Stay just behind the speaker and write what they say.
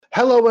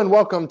Hello and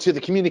welcome to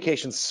the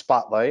Communications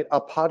Spotlight, a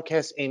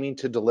podcast aiming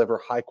to deliver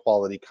high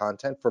quality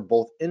content for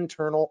both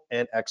internal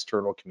and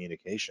external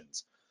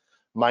communications.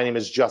 My name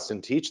is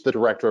Justin Teach, the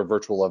Director of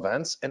Virtual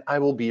Events, and I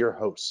will be your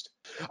host.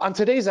 On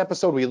today's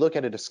episode, we look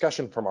at a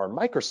discussion from our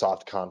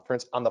Microsoft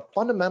conference on the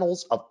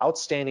fundamentals of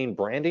outstanding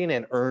branding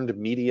and earned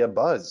media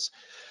buzz.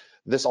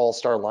 This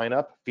all-star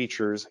lineup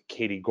features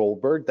Katie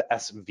Goldberg, the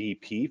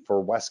SVP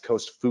for West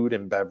Coast Food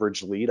and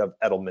Beverage Lead of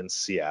Edelman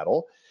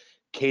Seattle,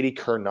 Katie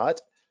Kernut,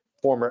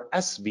 former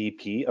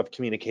SVP of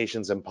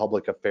Communications and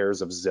Public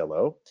Affairs of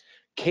Zillow,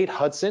 Kate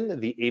Hudson,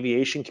 the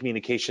Aviation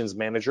Communications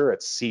Manager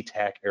at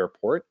SeaTac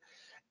Airport,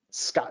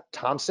 Scott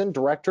Thompson,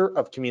 Director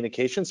of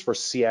Communications for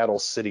Seattle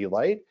City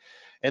Light,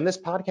 and this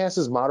podcast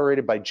is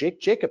moderated by Jake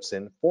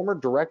Jacobson, former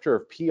Director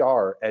of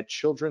PR at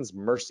Children's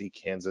Mercy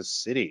Kansas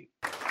City.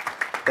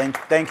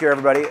 Thank you,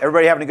 everybody.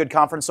 Everybody having a good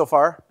conference so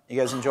far? You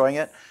guys enjoying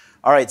it?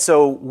 All right,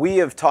 so we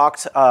have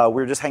talked, we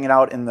were just hanging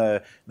out in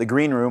the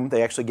green room.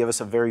 They actually give us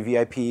a very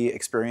VIP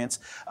experience,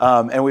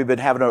 and we've been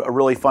having a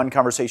really fun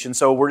conversation.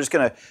 So we're just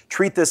gonna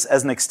treat this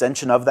as an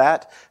extension of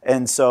that.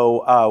 And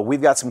so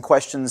we've got some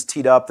questions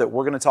teed up that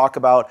we're gonna talk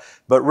about,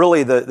 but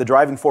really the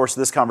driving force of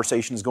this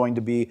conversation is going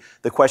to be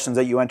the questions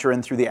that you enter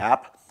in through the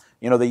app.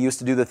 You know, they used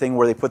to do the thing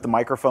where they put the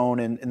microphone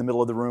in the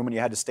middle of the room and you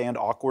had to stand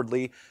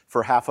awkwardly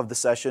for half of the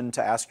session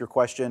to ask your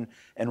question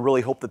and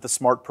really hope that the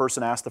smart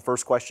person asked the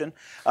first question.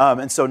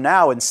 And so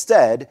now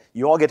instead,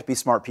 you all get to be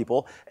smart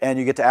people and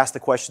you get to ask the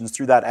questions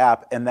through that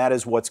app, and that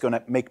is what's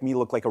gonna make me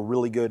look like a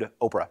really good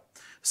Oprah.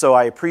 So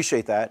I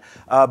appreciate that.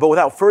 But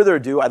without further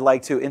ado, I'd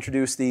like to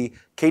introduce the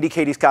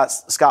Katie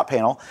Scott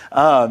panel.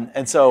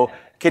 And so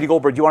Katie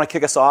Goldberg, do you wanna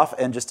kick us off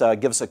and just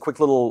give us a quick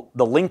the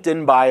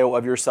LinkedIn bio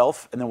of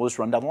yourself, and then we'll just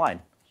run down the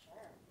line.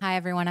 Hi,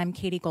 everyone. I'm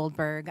Katie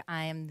Goldberg.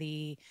 I am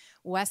the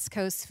West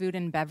Coast Food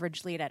and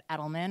Beverage Lead at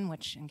Edelman,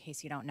 which, in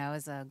case you don't know,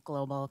 is a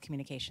global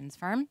communications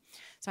firm.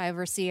 So I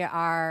oversee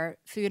our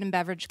food and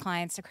beverage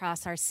clients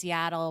across our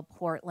Seattle,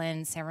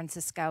 Portland, San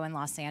Francisco, and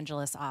Los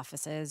Angeles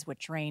offices,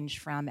 which range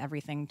from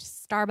everything to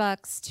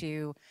Starbucks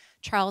to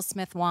Charles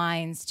Smith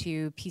Wines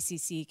to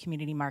PCC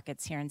Community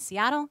Markets here in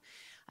Seattle.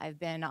 I've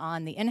been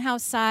on the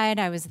in-house side.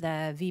 I was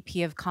the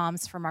VP of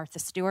Comms for Martha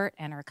Stewart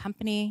and her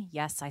company.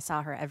 Yes, I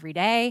saw her every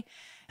day.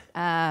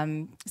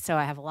 So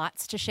I have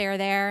lots to share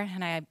there.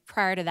 And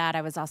prior to that,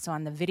 I was also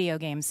on the video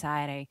game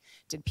side. I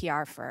did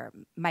PR for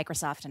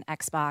Microsoft and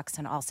Xbox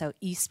and also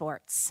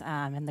esports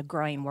and the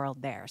growing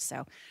world there.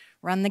 So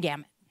run the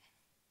gamut.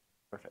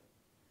 Perfect.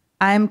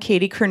 I'm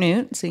Katie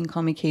Kernut, so you can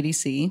call me Katie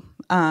C,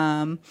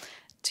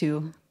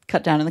 to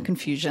cut down on the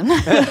confusion.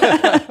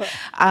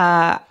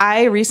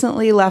 I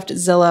recently left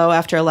Zillow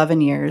after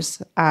 11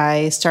 years.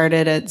 I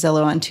started at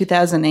Zillow in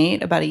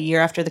 2008, about a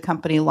year after the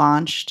company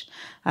launched.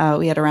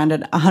 We had around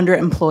 100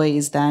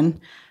 employees then.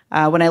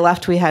 When I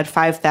left, we had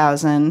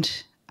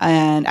 5,000,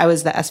 and I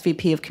was the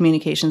SVP of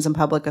Communications and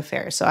Public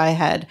Affairs. So I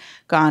had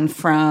gone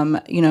from,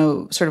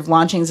 sort of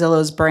launching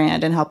Zillow's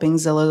brand and helping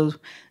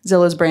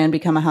Zillow's brand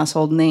become a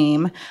household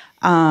name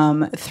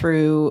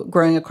through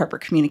growing a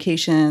corporate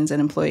communications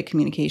and employee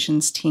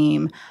communications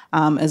team,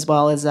 as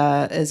well as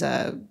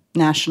a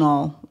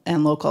national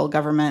and local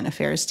government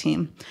affairs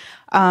team.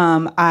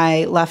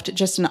 I left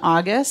just in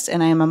August,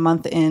 and I am a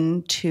month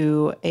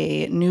into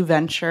a new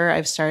venture.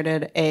 I've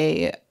started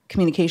a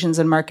communications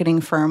and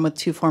marketing firm with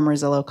 2 former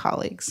Zillow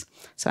colleagues.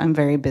 So I'm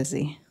very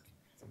busy.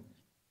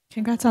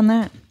 Congrats on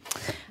that.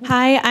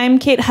 Hi, I'm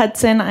Kate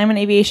Hudson. I'm an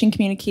aviation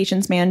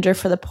communications manager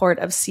for the Port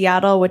of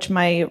Seattle, which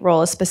my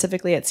role is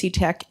specifically at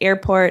SeaTac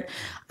Airport.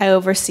 I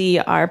oversee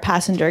our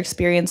passenger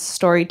experience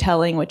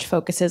storytelling, which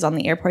focuses on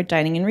the airport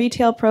dining and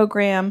retail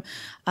program,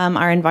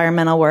 our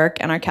environmental work,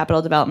 and our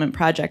capital development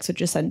projects,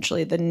 which is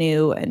essentially the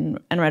new and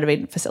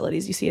renovated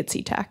facilities you see at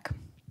SeaTac.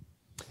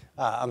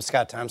 I'm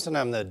Scott Thompson.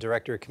 I'm the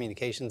Director of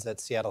Communications at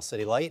Seattle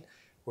City Light.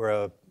 We're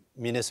a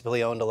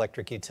municipally owned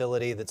electric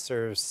utility that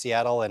serves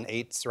Seattle and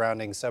 8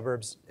 surrounding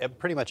suburbs,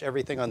 pretty much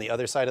everything on the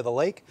other side of the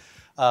lake.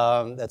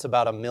 That's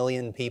about 1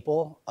 million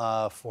people,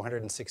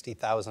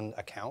 460,000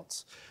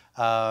 accounts.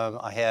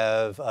 I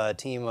have a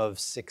team of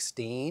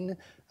 16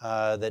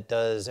 that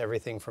does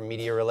everything from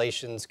media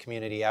relations,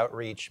 community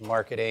outreach,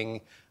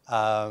 marketing,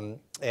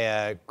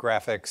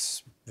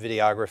 graphics,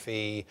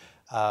 videography,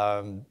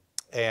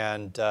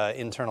 and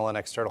internal and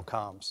external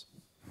comms.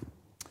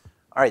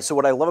 All right, so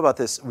what I love about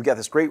this, we've got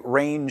this great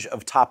range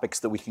of topics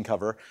that we can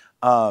cover.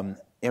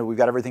 We've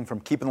got everything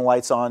from keeping the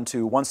lights on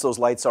to once those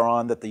lights are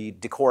on, that the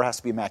decor has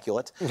to be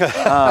immaculate.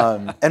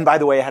 And by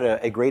the way, I had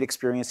a great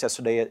experience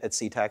yesterday at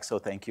SeaTac, so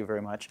thank you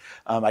very much.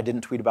 I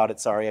didn't tweet about it,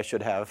 sorry, I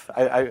should have.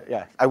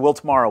 I will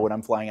tomorrow when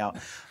I'm flying out.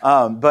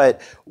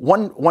 But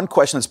one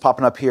question that's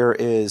popping up here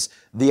is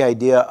the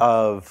idea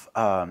of,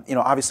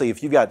 obviously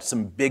if you've got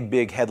some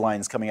big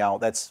headlines coming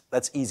out,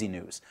 that's easy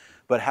news.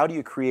 But how do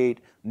you create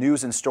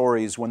news and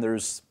stories when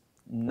there's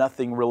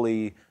nothing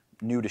really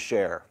new to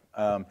share?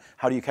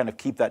 How do you kind of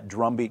keep that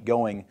drumbeat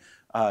going?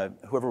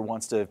 Whoever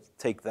wants to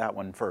take that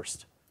one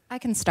first. I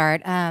can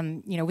start.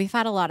 We've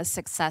had a lot of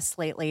success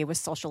lately with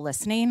social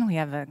listening. We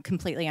have a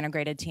completely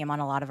integrated team on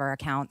a lot of our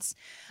accounts.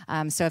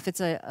 So if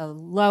it's a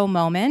low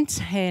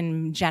moment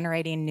in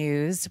generating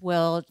news,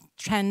 we'll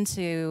tend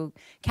to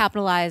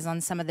capitalize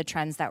on some of the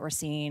trends that we're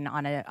seeing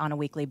on a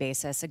weekly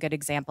basis. A good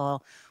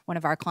example, one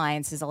of our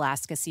clients is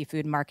Alaska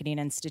Seafood Marketing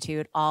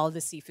Institute. All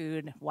the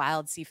seafood,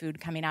 wild seafood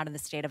coming out of the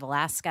state of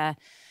Alaska.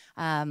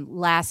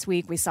 Last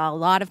week, we saw a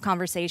lot of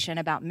conversation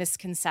about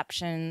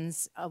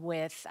misconceptions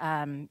with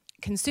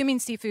consuming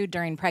seafood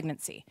during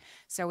pregnancy.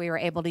 So we were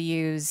able to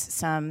use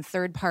some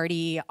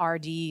third-party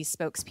RD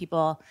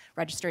spokespeople,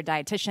 registered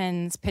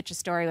dietitians, pitch a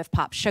story with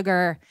Pop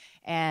Sugar,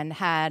 and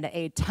had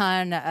a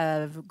ton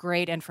of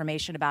great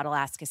information about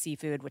Alaska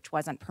seafood, which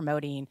wasn't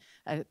promoting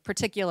a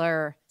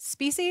particular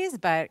species,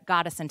 but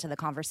got us into the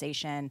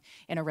conversation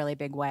in a really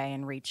big way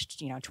and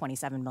reached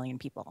 27 million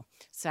people.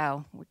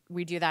 So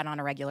we do that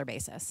on a regular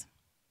basis.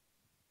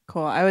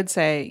 Cool. I would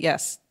say,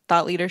 yes,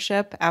 thought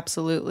leadership,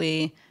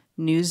 absolutely.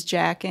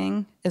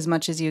 Newsjacking as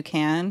much as you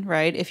can,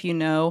 right? If you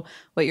know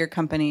what your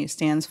company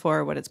stands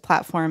for, what its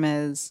platform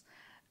is,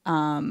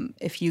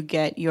 if you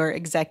get your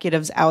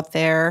executives out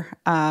there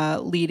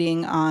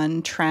leading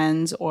on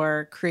trends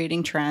or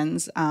creating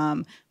trends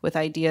with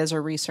ideas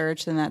or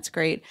research, then that's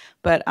great.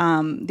 But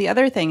the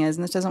other thing is,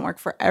 and this doesn't work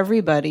for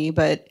everybody,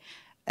 but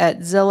at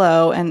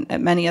Zillow and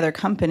at many other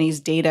companies,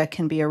 data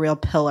can be a real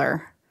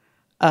pillar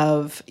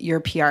of your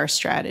PR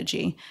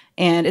strategy.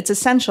 And it's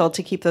essential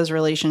to keep those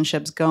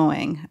relationships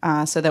going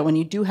so that when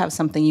you do have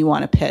something you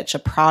want to pitch, a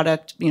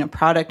product,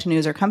 product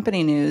news or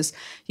company news,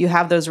 you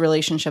have those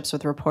relationships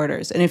with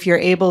reporters. And if you're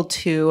able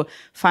to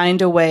find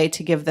a way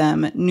to give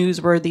them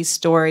newsworthy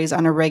stories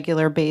on a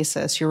regular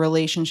basis, your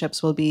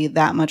relationships will be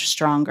that much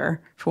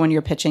stronger for when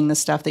you're pitching the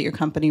stuff that your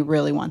company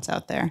really wants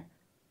out there.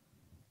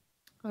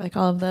 I like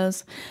all of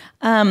those.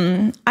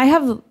 I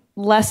have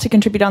less to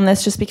contribute on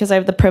this just because I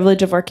have the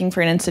privilege of working for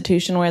an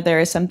institution where there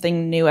is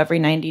something new every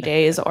 90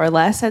 days or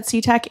less at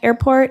SeaTac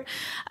Airport.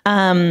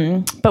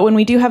 But when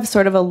we do have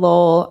sort of a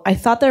lull, I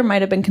thought there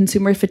might have been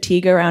consumer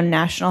fatigue around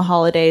national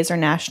holidays or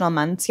national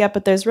months yet,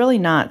 but there's really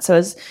not. So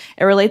as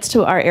it relates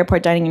to our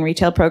airport dining and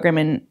retail program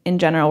in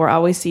general, we're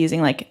always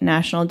using like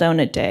National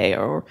Donut Day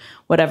or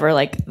whatever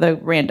like the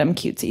random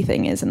cutesy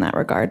thing is in that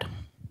regard.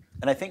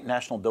 And I think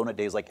National Donut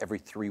Day is like every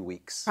 3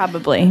 weeks.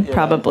 Probably. If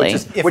not, fine.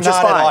 it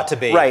ought to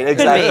be. Right,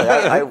 exactly.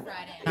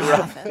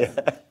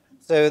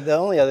 So the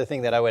only other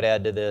thing that I would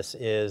add to this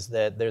is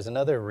that there's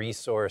another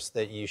resource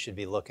that you should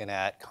be looking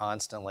at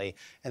constantly,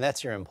 and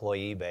that's your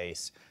employee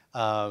base.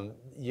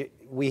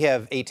 We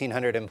have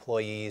 1,800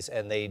 employees,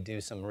 and they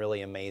do some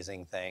really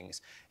amazing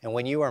things. And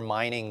when you are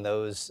mining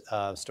those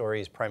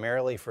stories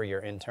primarily for your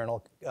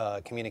internal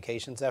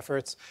communications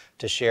efforts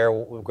to share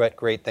what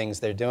great things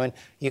they're doing,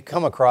 you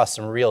come across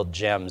some real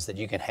gems that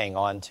you can hang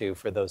on to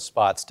for those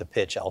spots to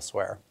pitch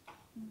elsewhere.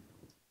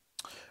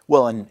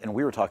 Well, and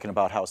we were talking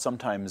about how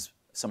sometimes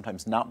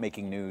not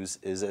making news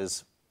is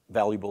as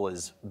valuable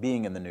as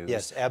being in the news.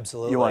 Yes,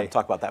 absolutely. You want to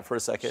talk about that for a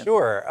second?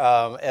 Sure.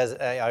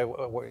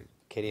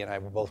 Katie and I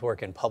both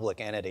work in public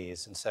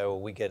entities, and so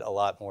we get a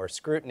lot more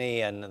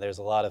scrutiny, and there's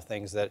a lot of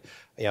things that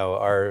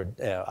are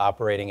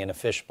operating in a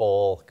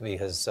fishbowl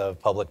because of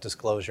public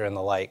disclosure and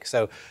the like.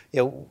 So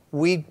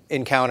we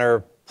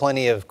encounter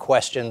plenty of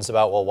questions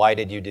about, well, why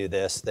did you do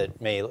this, that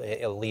may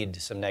lead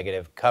to some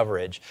negative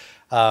coverage.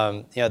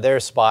 There are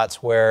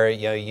spots where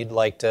you'd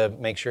like to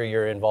make sure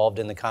you're involved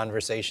in the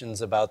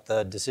conversations about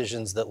the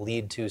decisions that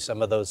lead to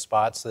some of those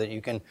spots so that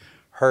you can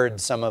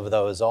herd some of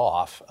those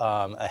off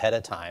ahead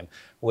of time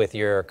with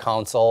your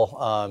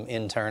counsel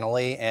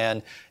internally,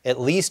 and at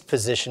least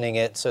positioning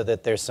it so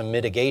that there's some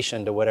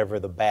mitigation to whatever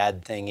the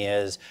bad thing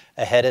is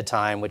ahead of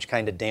time, which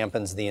kind of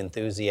dampens the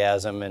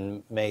enthusiasm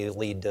and may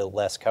lead to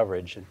less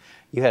coverage. And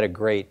you had a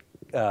great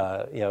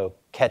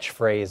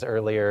catchphrase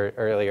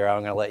earlier.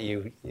 I'm going to let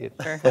you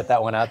put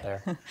that one out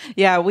there.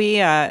 Yeah, we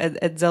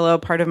at Zillow,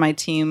 part of my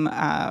team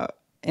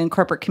in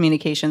corporate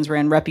communications,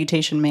 ran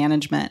reputation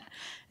management.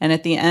 And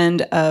at the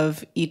end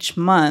of each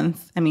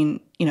month,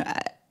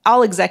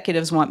 all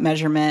executives want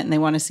measurement and they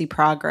want to see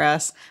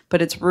progress,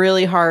 but it's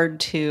really hard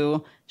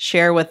to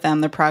share with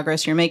them the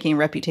progress you're making in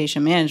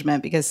reputation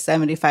management because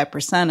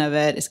 75% of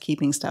it is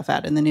keeping stuff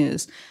out in the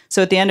news.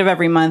 So at the end of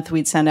every month,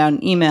 we'd send out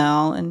an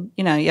email, and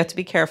you have to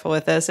be careful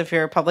with this if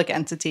you're a public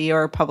entity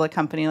or a public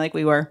company like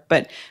we were,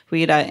 but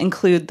we'd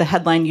include the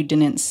headline you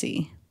didn't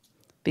see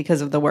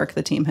because of the work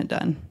the team had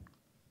done.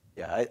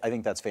 Yeah, I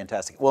think that's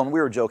fantastic. Well, and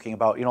we were joking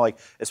about,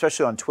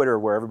 especially on Twitter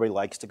where everybody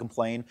likes to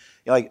complain.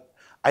 I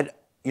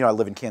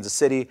live in Kansas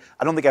City.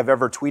 I don't think I've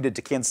ever tweeted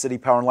to Kansas City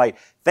Power and Light,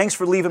 thanks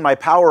for leaving my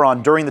power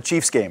on during the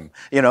Chiefs game.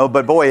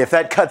 But boy, if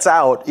that cuts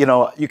out,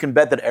 you can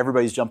bet that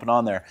everybody's jumping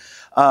on there.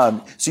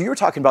 So you were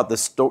talking about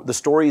the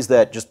stories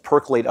that just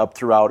percolate up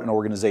throughout an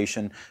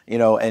organization,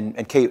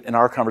 and Kate, in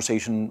our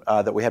conversation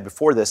that we had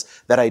before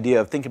this, that idea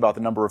of thinking about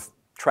the number of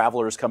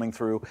travelers coming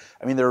through.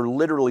 There are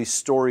literally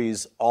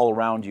stories all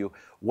around you.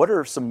 What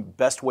are some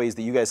best ways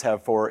that you guys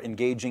have for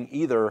engaging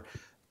either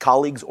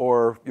colleagues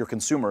or your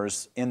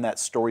consumers in that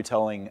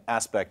storytelling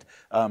aspect,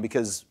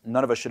 because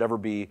none of us should ever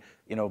be,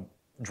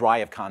 dry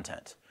of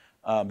content.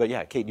 But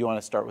yeah, Kate, do you want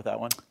to start with that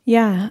one?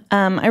 Yeah,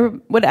 I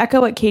would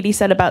echo what Katie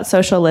said about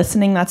social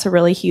listening. That's a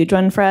really huge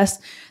one for us.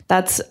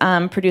 That's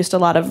produced a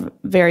lot of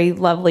very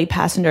lovely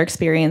passenger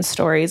experience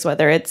stories,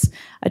 whether it's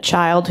a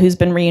child who's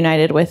been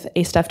reunited with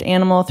a stuffed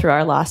animal through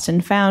our Lost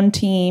and Found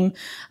team,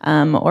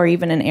 or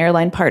even an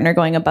airline partner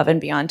going above and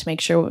beyond to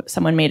make sure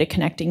someone made a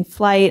connecting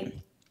flight.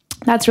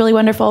 That's really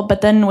wonderful.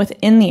 But then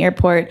within the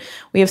airport,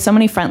 we have so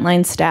many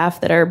frontline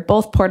staff that are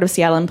both Port of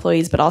Seattle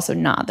employees, but also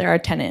not. They're our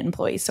tenant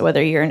employees. So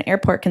whether you're an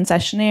airport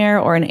concessionaire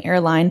or an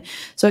airline,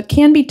 so it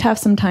can be tough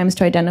sometimes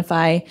to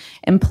identify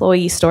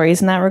employee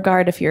stories in that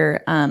regard if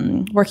you're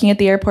working at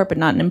the airport, but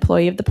not an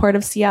employee of the Port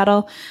of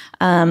Seattle.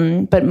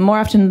 But more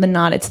often than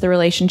not, it's the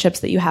relationships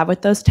that you have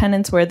with those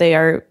tenants where they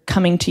are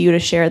coming to you to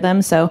share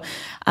them. So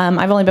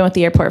I've only been with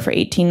the airport for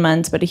 18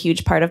 months, but a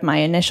huge part of my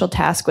initial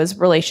task was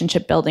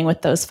relationship building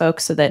with those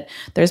folks so that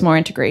there's more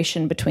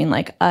integration between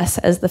like us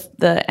as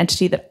the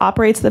entity that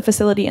operates the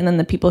facility and then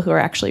the people who are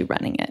actually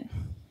running it.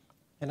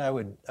 And I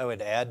would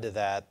add to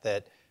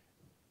that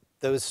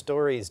those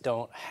stories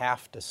don't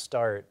have to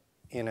start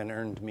in an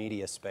earned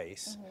media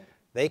space. Mm-hmm.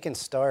 They can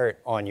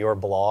start on your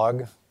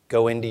blog,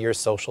 go into your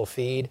social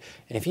feed,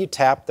 and if you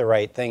tap the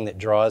right thing that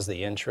draws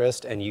the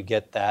interest and you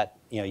get that,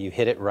 you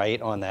hit it right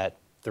on that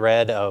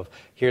thread of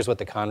here's what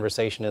the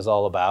conversation is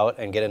all about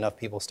and get enough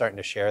people starting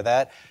to share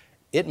that,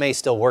 it may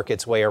still work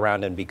its way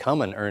around and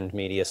become an earned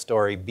media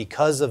story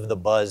because of the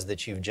buzz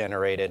that you've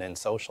generated in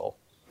social.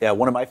 Yeah,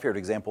 one of my favorite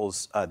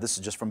examples, this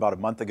is just from about a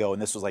month ago,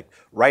 and this was like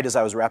right as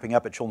I was wrapping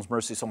up at Children's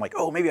Mercy, so I'm like,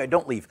 oh, maybe I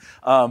don't leave.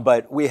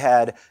 But we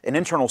had an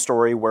internal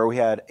story where we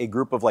had a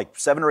group of like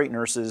 7 or 8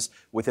 nurses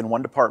within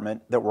one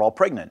department that were all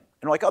pregnant.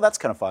 And we're like, oh, that's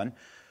kind of fun.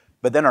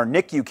 But then our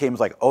NICU came and was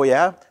like, oh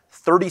yeah,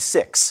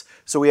 36.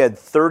 So we had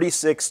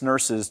 36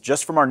 nurses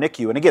just from our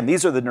NICU. And again,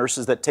 these are the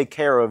nurses that take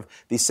care of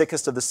the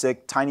sickest of the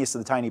sick, tiniest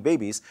of the tiny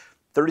babies.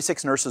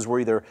 36 nurses were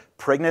either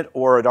pregnant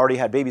or had already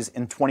had babies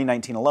in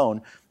 2019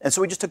 alone. And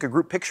so we just took a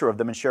group picture of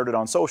them and shared it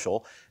on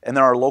social. And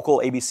then our local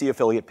ABC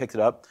affiliate picked it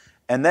up.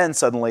 And then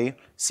suddenly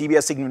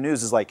CBS Signal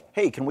News is like,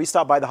 hey, can we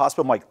stop by the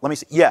hospital? I'm like, let me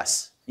see.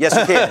 Yes, you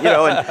can.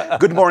 And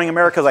Good Morning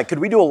America is like, could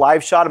we do a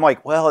live shot? I'm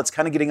like, well, it's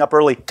kind of getting up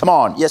early. Come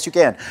on. Yes, you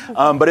can.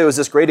 But it was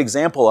this great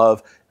example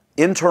of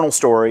internal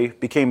story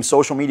became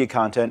social media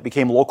content,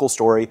 became local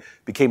story,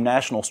 became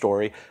national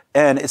story.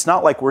 And it's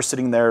not like we're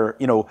sitting there,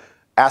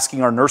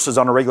 asking our nurses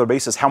on a regular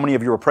basis, how many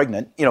of you are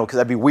pregnant, because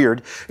that'd be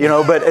weird,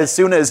 but as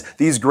soon as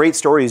these great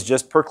stories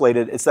just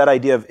percolated, it's that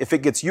idea of if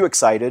it gets you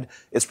excited,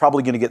 it's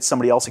probably going to get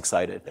somebody else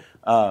excited.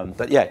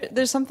 But yeah.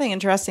 There's something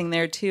interesting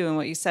there too in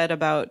what you said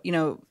about,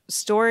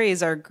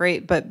 stories are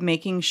great, but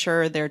making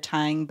sure they're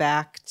tying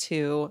back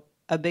to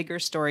a bigger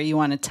story you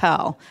want to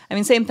tell. I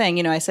mean, same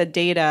thing, I said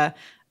data,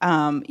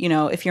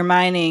 if you're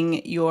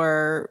mining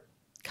your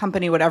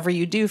company, whatever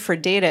you do for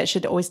data, it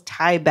should always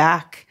tie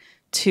back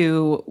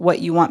to what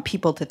you want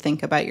people to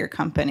think about your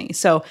company.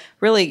 So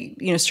really,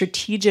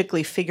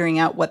 strategically figuring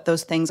out what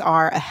those things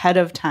are ahead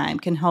of time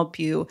can help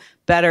you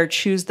better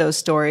choose those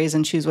stories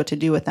and choose what to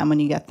do with them when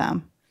you get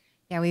them.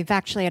 Yeah, we've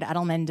actually at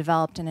Edelman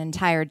developed an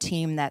entire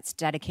team that's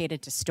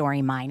dedicated to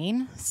story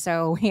mining.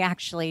 So we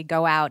actually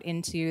go out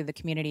into the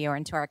community or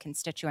into our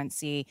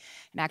constituency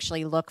and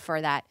actually look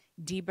for that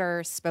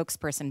deeper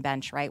spokesperson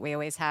bench, right? We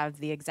always have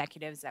the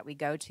executives that we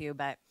go to,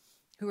 but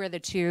who are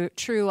the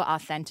true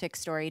authentic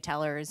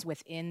storytellers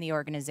within the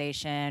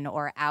organization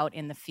or out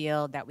in the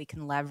field that we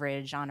can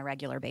leverage on a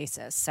regular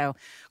basis. So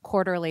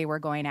quarterly, we're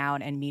going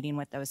out and meeting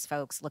with those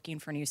folks, looking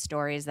for new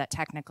stories that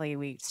technically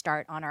we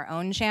start on our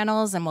own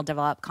channels, and we'll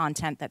develop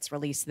content that's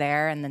released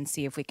there and then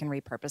see if we can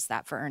repurpose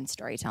that for earned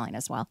storytelling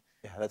as well.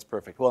 Yeah, that's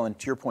perfect. Well, and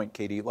to your point,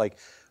 Katie,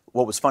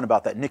 what was fun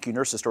about that NICU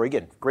nurses story,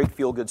 again, great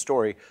feel-good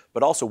story,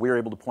 but also we were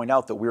able to point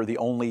out that we're the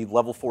only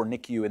level 4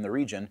 NICU in the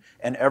region,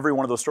 and every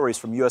one of those stories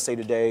from USA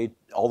Today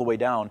all the way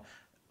down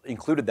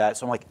included that.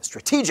 So I'm like,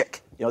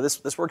 strategic,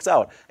 this works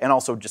out, and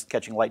also just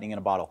catching lightning in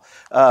a bottle.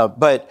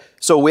 But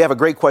so we have a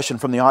great question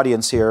from the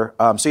audience here.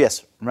 So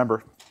yes,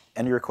 remember,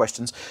 enter your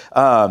questions.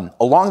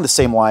 Along the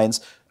same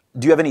lines,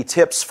 do you have any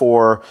tips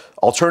for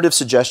alternative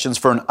suggestions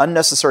for an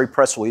unnecessary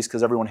press release,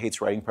 because everyone hates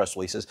writing press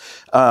releases,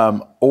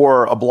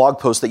 or a blog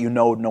post that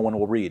no one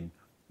will read?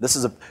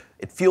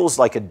 It feels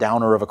like a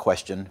downer of a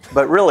question,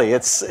 but really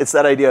it's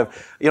that idea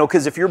of,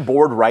 because if you're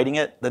bored writing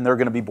it, then they're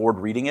going to be bored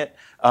reading it.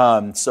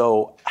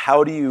 So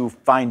how do you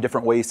find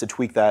different ways to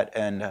tweak that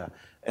and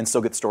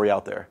still get the story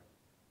out there?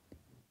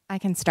 I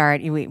can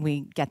start.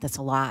 We get this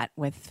a lot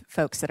with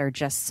folks that are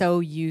just so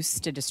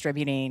used to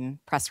distributing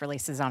press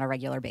releases on a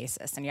regular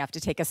basis. And you have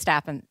to take a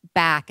step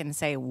back and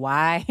say,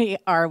 why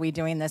are we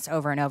doing this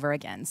over and over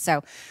again?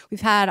 So we've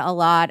had a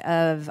lot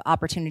of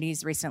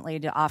opportunities recently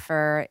to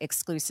offer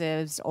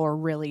exclusives or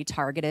really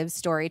targeted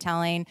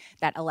storytelling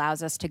that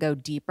allows us to go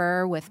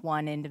deeper with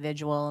one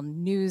individual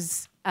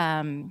news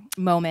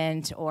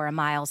moment or a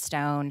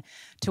milestone,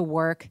 to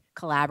work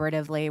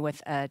collaboratively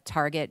with a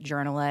target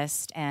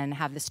journalist and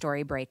have the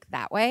story break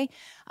that way.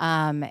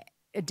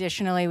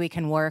 Additionally, we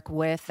can work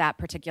with that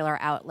particular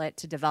outlet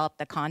to develop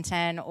the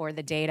content or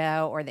the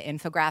data or the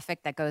infographic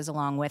that goes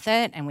along with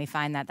it. And we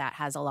find that that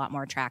has a lot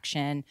more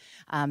traction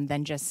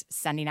than just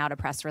sending out a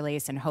press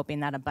release and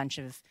hoping that a bunch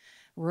of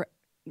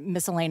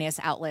miscellaneous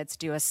outlets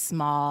do a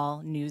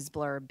small news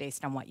blurb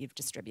based on what you've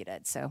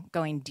distributed. So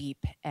going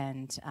deep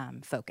and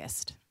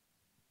focused.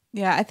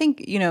 Yeah, I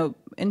think,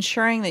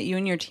 ensuring that you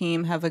and your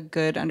team have a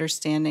good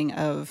understanding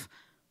of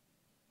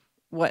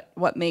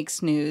what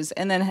makes news,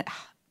 and then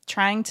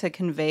trying to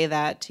convey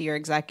that to your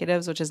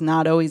executives, which is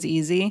not always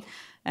easy,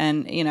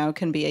 and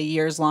can be a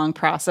years-long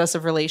process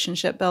of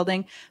relationship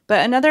building.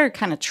 But another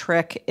kind of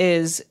trick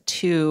is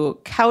to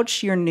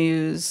couch your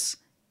news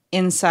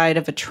inside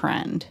of a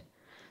trend.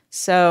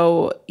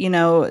 So,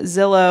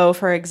 Zillow,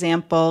 for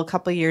example, a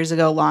couple of years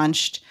ago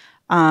launched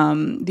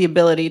the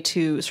ability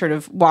to sort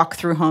of walk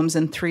through homes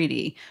in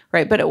 3D,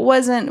 right? But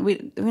we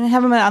didn't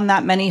have them on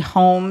that many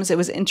homes. It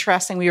was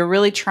interesting. We were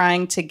really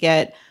trying to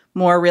get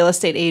more real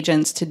estate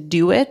agents to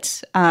do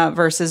it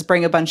versus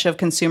bring a bunch of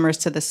consumers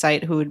to the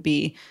site who would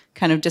be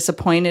kind of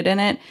disappointed in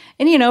it.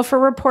 And, for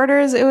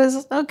reporters, it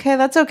was, okay,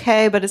 that's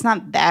okay, but it's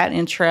not that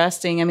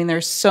interesting. I mean,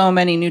 there's so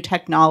many new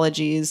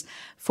technologies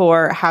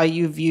for how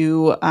you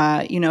view,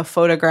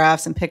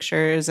 photographs and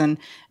pictures and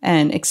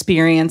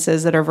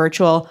experiences that are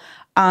virtual.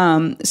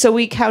 So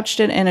we couched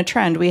it in a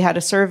trend. We had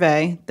a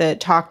survey that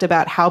talked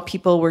about how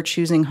people were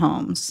choosing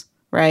homes,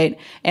 right?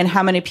 And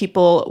how many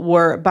people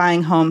were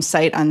buying homes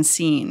sight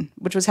unseen,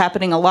 which was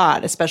happening a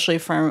lot, especially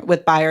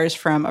with buyers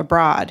from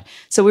abroad.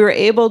 So we were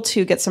able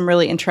to get some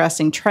really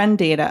interesting trend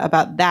data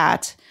about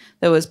that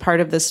was part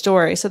of the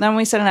story. So then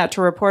we sent it out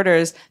to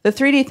reporters. The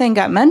 3D thing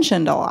got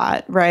mentioned a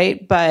lot,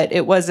 right? But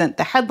it wasn't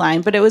the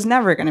headline, but it was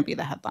never going to be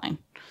the headline.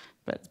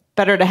 But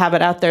better to have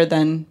it out there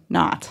than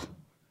not.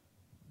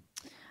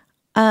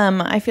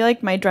 I feel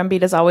like my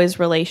drumbeat is always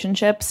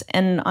relationships,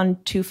 and on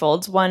two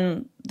folds.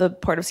 One, the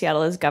Port of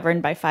Seattle is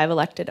governed by 5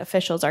 elected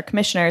officials, our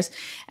commissioners,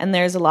 and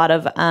there's a lot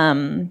of,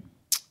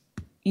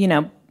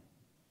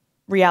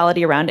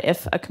 reality around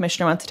if a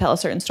commissioner wants to tell a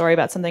certain story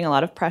about something, a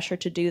lot of pressure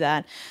to do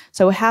that.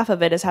 So half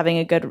of it is having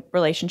a good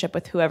relationship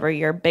with whoever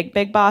your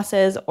big boss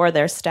is or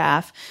their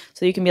staff.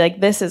 So you can be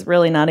like, this is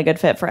really not a good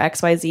fit for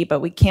XYZ,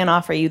 but we can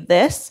offer you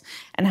this,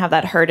 and have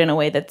that heard in a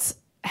way that's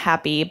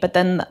happy. But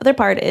then the other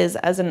part is,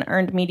 as an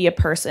earned media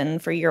person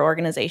for your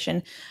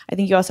organization, I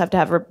think you also have to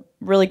have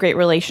really great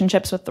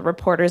relationships with the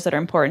reporters that are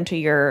important to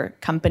your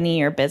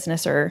company or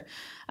business or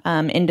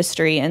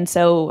industry. And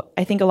so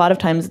I think a lot of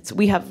times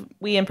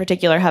we in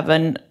particular have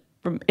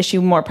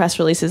issue more press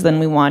releases than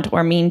we want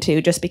or mean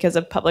to, just because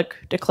of public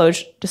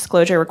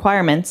disclosure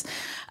requirements.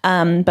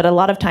 But a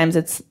lot of times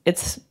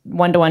it's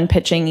one-to-one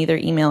pitching, either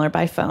email or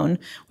by phone,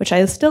 which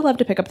I still love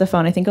to pick up the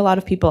phone. I think a lot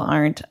of people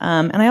aren't.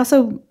 And I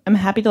also am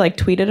happy to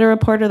tweet at a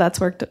reporter. That's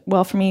worked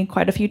well for me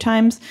quite a few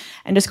times,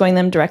 and just going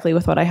them directly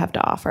with what I have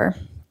to offer.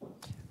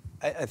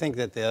 I think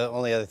that the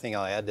only other thing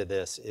I'll add to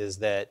this is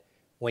that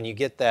when you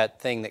get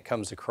that thing that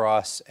comes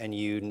across and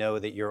you know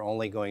that you're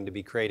only going to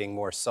be creating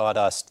more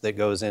sawdust that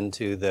goes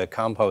into the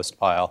compost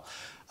pile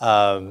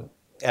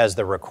as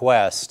the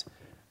request,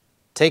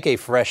 take a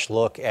fresh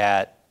look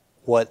at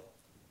what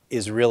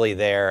is really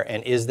there,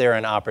 and is there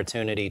an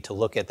opportunity to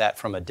look at that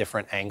from a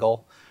different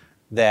angle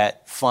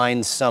that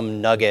finds some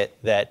nugget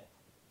that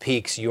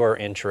piques your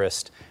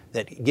interest,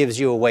 that gives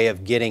you a way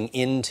of getting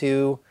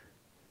into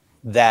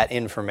that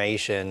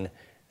information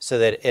so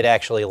that it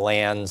actually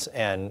lands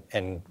and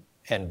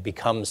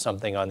becomes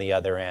something on the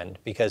other end.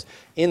 Because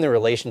in the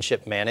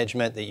relationship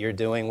management that you're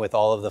doing with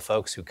all of the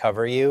folks who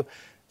cover you,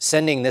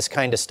 sending this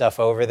kind of stuff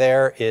over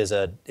there is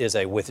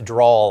a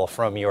withdrawal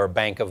from your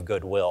bank of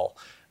goodwill.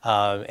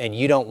 And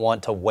you don't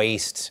want to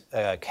waste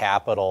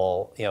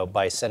capital,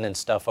 by sending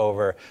stuff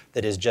over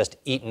that is just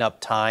eating up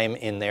time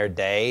in their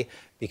day.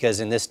 Because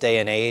in this day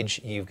and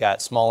age, you've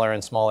got smaller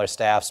and smaller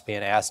staffs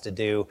being asked to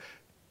do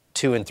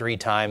 2 and 3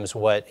 times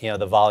what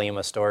the volume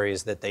of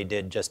stories that they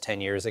did just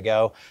 10 years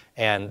ago,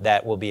 and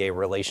that will be a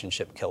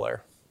relationship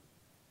killer.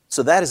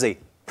 So that is a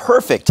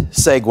perfect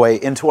segue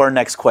into our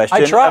next question.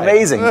 I tried.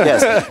 Amazing,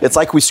 yes. It's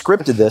like we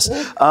scripted this.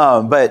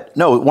 But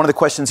no, one of the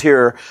questions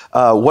here,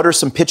 what are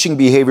some pitching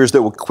behaviors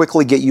that will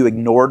quickly get you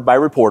ignored by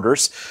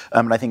reporters?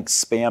 And I think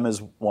spam is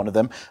one of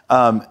them.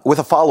 With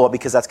a follow-up,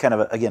 because that's kind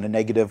of, again, a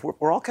negative.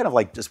 We're all kind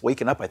of just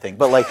waking up, I think.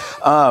 But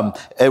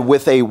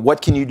with a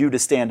what can you do to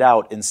stand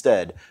out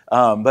instead?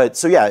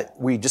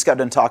 We just got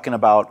done talking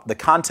about the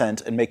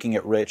content and making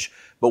it rich.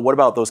 But what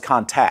about those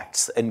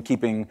contacts and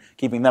keeping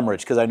them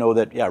rich? Because I know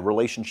that,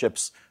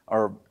 relationships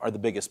are the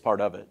biggest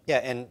part of it. Yeah,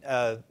 and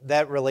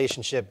that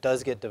relationship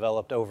does get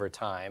developed over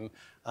time.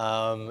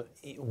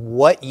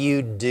 What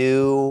you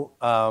do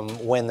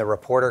when the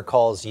reporter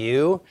calls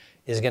you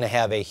is going to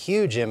have a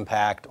huge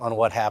impact on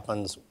what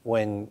happens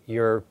when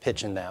you're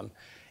pitching them.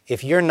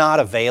 If you're not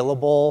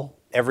available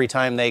every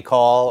time they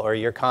call, or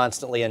you're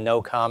constantly a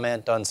no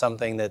comment on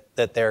something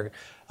that they're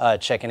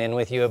checking in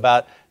with you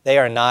about, they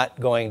are not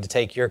going to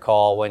take your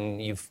call when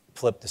you've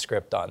flipped the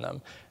script on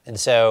them. And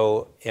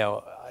so,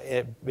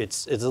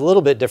 it's a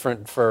little bit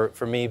different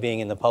for me being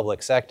in the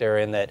public sector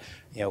in that,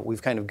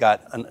 we've kind of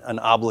got an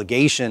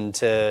obligation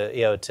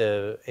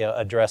to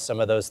address some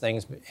of those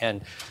things,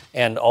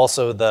 and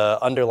also the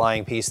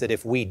underlying piece that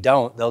if we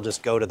don't, they'll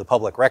just go to the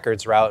public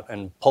records route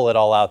and pull it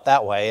all out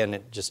that way, and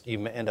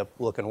you end up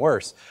looking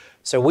worse.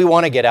 So we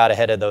want to get out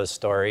ahead of those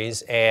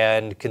stories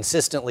and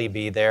consistently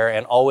be there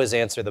and always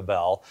answer the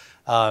bell,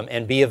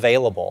 and be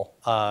available,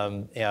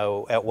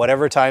 at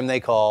whatever time they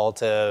call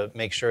to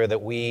make sure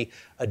that we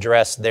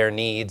address their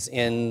needs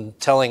in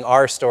telling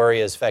our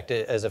story as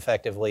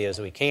effectively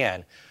as we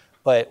can.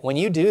 But when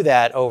you do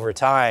that over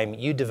time,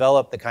 you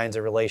develop the kinds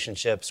of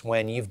relationships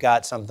when you've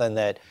got something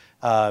that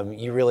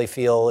you really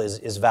feel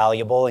is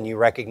valuable and you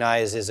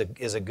recognize is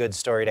a good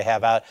story to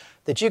have out,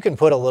 that you can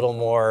put a little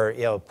more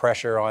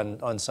pressure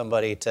on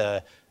somebody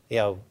to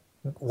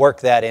work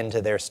that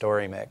into their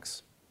story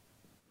mix.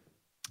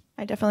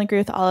 I definitely agree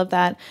with all of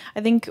that.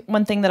 I think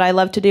one thing that I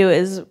love to do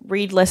is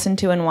read, listen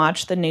to, and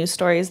watch the news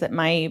stories that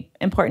my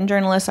important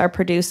journalists are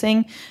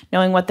producing.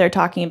 Knowing what they're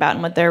talking about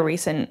and what their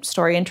recent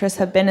story interests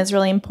have been is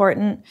really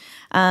important.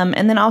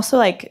 And then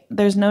also,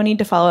 there's no need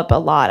to follow up a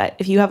lot.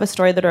 If you have a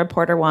story that a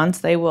reporter wants,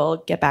 they will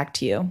get back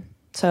to you.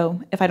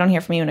 So if I don't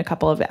hear from you in a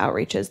couple of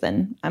outreaches,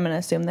 then I'm going to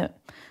assume that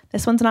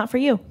this one's not for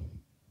you.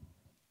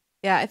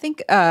 Yeah, I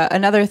think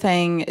another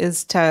thing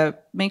is to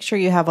make sure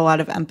you have a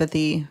lot of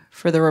empathy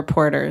for the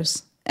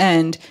reporters.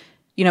 And,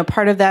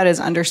 part of that is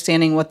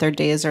understanding what their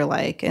days are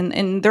like.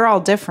 And they're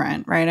all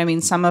different, right? I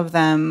mean, some of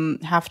them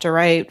have to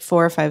write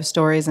 4 or 5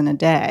 stories in a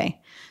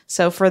day.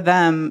 So for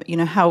them,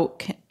 how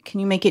can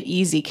you make it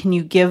easy? Can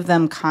you give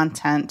them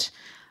content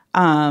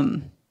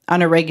on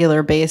a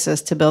regular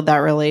basis to build that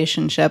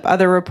relationship?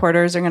 Other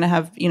reporters are going to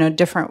have,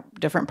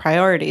 different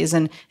priorities.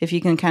 And if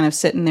you can kind of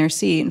sit in their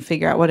seat and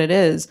figure out what it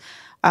is,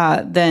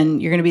 then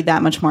you're going to be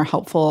that much more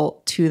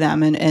helpful to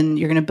them, and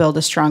you're going to build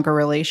a stronger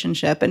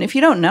relationship. And if you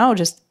don't know,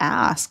 just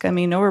ask. I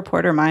mean, no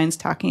reporter minds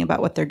talking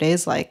about what their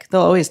day's like. They'll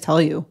always tell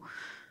you,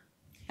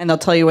 and they'll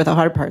tell you what the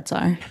hard parts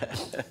are.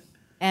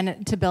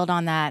 And to build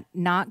on that,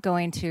 not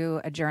going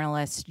to a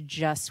journalist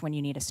just when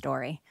you need a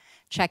story,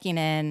 checking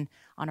in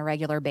on a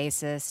regular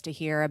basis to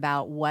hear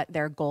about what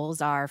their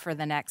goals are for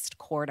the next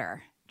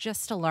quarter,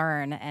 just to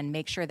learn and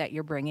make sure that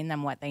you're bringing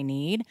them what they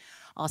need.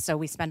 Also,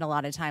 we spend a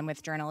lot of time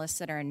with journalists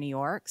that are in New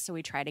York, so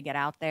we try to get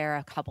out there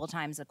a couple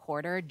times a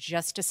quarter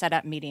just to set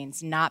up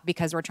meetings, not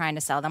because we're trying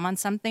to sell them on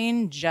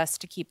something, just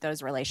to keep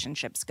those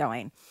relationships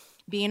going.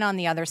 Being on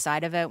the other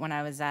side of it, when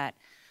I was at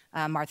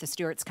Martha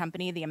Stewart's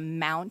company, the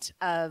amount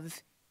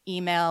of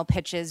email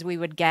pitches we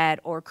would get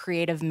or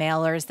creative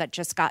mailers that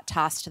just got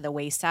tossed to the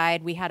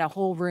wayside. We had a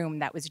whole room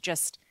that was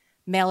just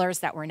mailers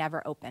that were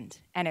never opened.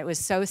 And it was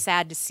so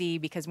sad to see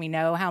because we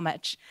know how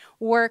much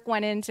work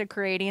went into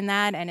creating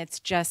that, and it's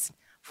just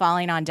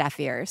falling on deaf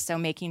ears. So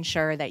making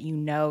sure that you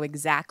know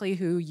exactly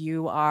who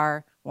you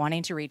are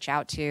wanting to reach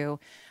out to,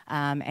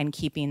 and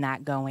keeping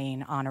that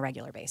going on a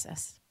regular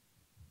basis.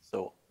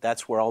 So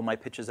that's where all my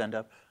pitches end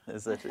up.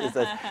 Is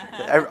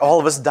that all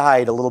of us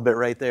died a little bit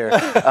right there.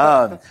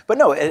 But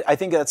no, I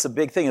think that's a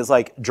big thing. Is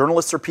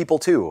journalists are people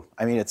too.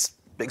 I mean, it's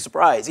big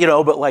surprise,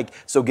 but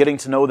so getting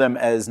to know them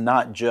as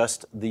not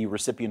just the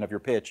recipient of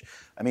your pitch.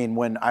 I mean,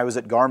 when I was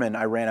at Garmin,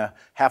 I ran a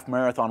half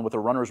marathon with a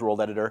Runner's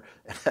World editor,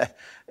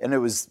 and it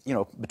was,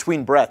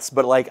 between breaths,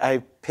 but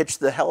I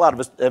pitched the hell out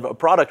of a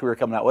product we were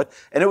coming out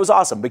with, and it was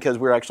awesome because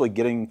we were actually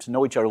getting to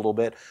know each other a little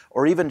bit,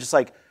 or even just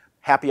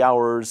happy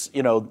hours,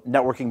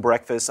 networking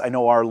breakfasts. I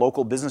know our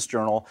local business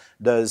journal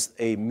does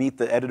a meet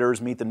the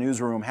editors, meet the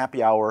newsroom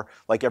happy hour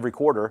every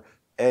quarter,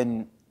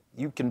 and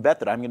you can bet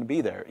that I'm going to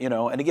be there,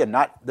 and again,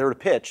 not there to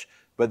pitch,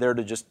 but there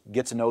to just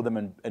get to know them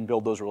and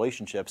build those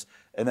relationships.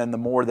 And then the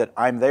more that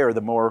I'm there,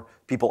 the more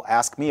people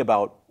ask me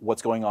about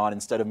what's going on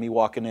instead of me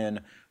walking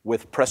in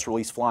with press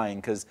release flying,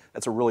 because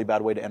that's a really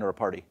bad way to enter a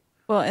party.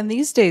 Well, and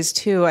these days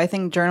too, I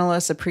think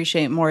journalists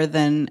appreciate more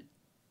than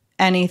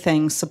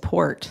anything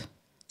support.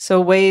 So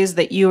ways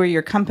that you or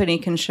your company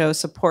can show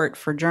support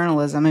for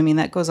journalism, I mean,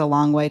 that goes a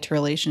long way to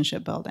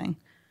relationship building.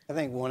 I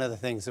think one of the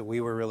things that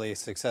we were really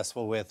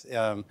successful with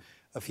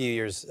a few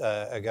years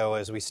ago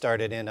as we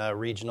started in a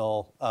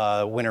regional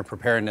winter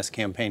preparedness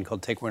campaign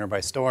called Take Winter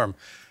by Storm.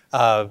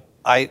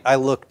 I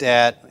looked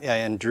at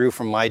and drew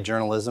from my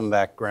journalism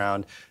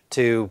background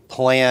to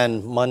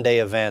plan Monday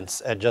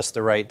events at just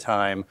the right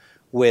time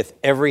with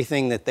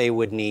everything that they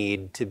would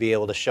need to be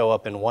able to show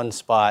up in one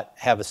spot,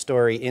 have a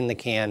story in the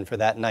can for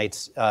that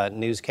night's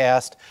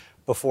newscast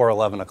before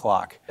 11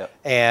 o'clock. Yep.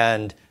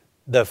 And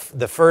the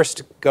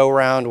first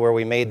go-round where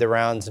we made the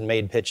rounds and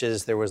made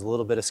pitches, there was a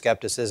little bit of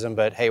skepticism,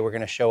 but hey, we're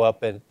going to show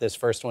up at this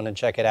first one and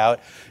check it out.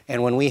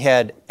 And when we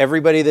had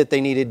everybody that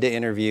they needed to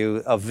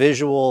interview,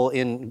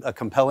 a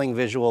compelling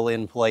visual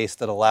in place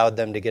that allowed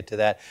them to get to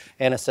that,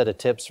 and a set of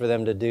tips for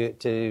them to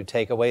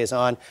takeaways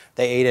on,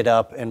 they ate it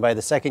up. And by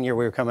the second year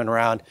we were coming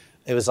around,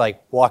 it was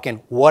like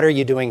walking, what are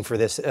you doing for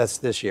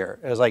this year?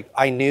 It was like,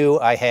 I knew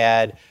I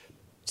had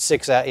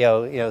six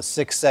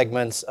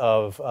segments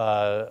of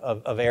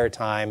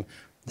airtime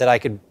that I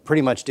could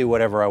pretty much do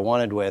whatever I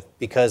wanted with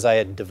because I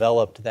had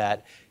developed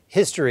that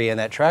history and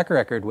that track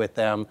record with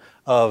them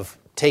of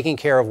taking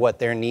care of what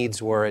their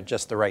needs were at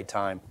just the right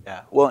time.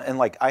 Yeah, well, and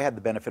like I had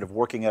the benefit of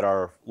working at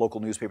our local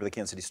newspaper, the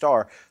Kansas City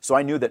Star, so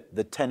I knew that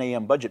the 10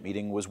 a.m. budget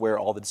meeting was where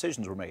all the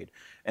decisions were made.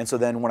 And so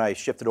then when I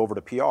shifted over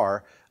to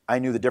PR, I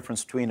knew the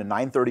difference between a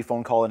 9:30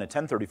 phone call and a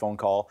 10:30 phone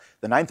call.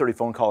 The 9:30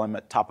 phone call, I'm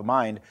at top of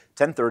mind.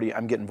 10:30,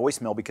 I'm getting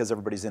voicemail because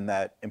everybody's in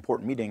that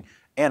important meeting,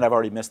 and I've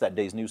already missed that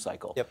day's news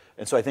cycle. Yep.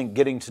 And so I think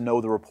getting to know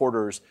the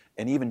reporters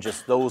and even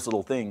just those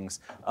little things,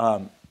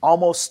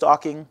 almost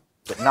stalking,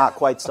 but not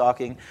quite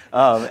stalking,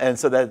 and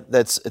so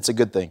it's a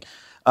good thing.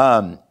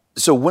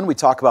 So when we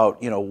talk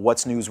about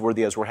what's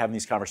newsworthy as we're having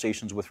these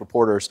conversations with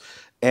reporters,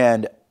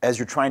 and as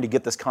you're trying to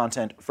get this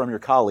content from your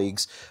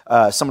colleagues,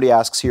 somebody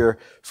asks here,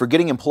 for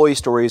getting employee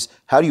stories,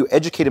 how do you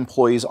educate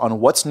employees on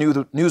what's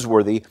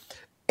newsworthy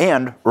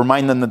and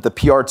remind them that the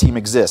PR team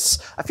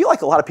exists? I feel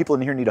like a lot of people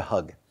in here need a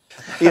hug.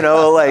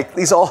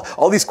 Like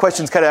all these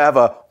questions kind of have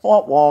a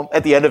womp womp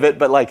at the end of it,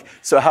 but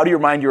so how do you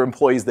remind your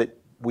employees that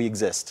we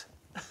exist?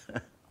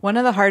 One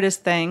of the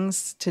hardest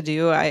things to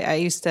do, I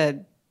used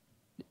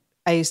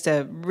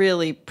to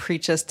really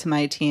preach this to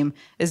my team,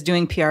 is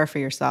doing PR for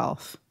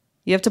yourself.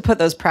 You have to put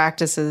those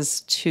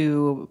practices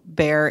to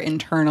bear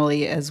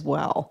internally as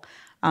well.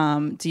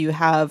 Do you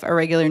have a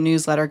regular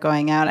newsletter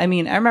going out? I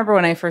mean, I remember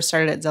when I first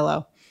started at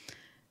Zillow,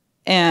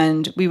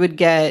 and we would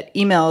get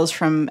emails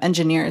from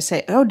engineers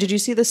say, "Oh, did you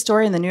see this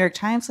story in the New York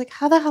Times?" Like,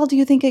 how the hell do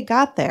you think it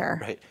got there?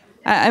 Right.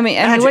 I mean,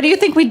 what do you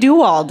think we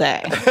do all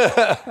day?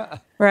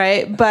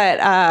 Right. But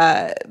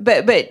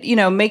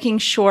making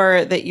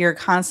sure that you're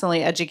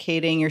constantly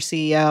educating your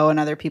CEO and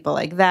other people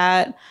like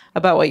that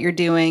about what you're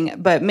doing,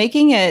 but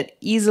making it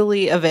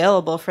easily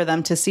available for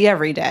them to see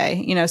every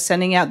day,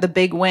 sending out the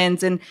big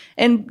wins and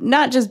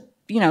not just,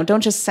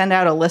 don't just send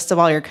out a list of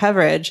all your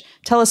coverage,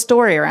 tell a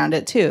story around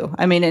it too.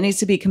 I mean, it needs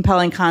to be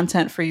compelling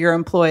content for your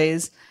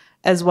employees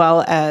as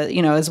well as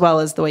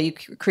the way you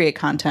create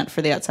content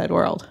for the outside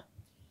world.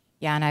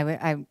 Yeah, and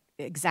I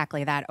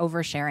exactly that,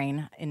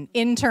 oversharing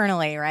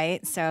internally,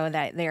 right? So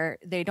that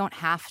they don't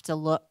have to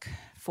look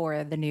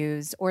for the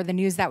news or the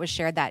news that was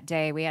shared that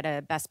day. We had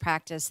a best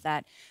practice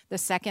that the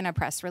second a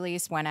press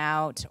release went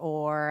out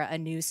or a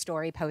news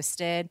story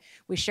posted,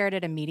 we shared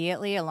it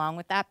immediately along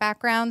with that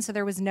background. So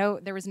there was no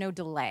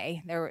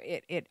delay.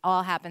 It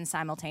all happened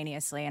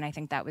simultaneously, and I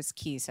think that was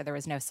key. So there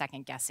was no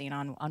second guessing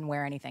on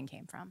where anything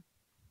came from.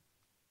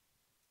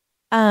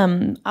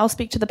 I'll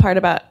speak to the part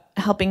about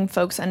helping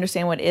folks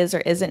understand what is or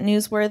isn't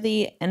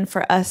newsworthy. And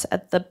for us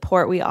at the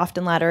Port, we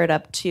often ladder it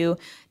up to,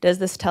 does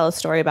this tell a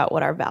story about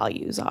what our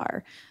values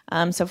are?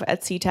 So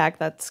at CTAC,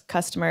 that's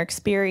customer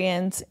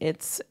experience,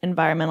 it's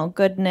environmental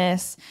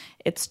goodness,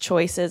 it's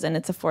choices, and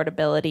it's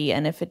affordability.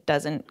 And if it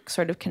doesn't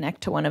sort of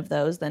connect to one of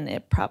those, then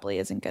it probably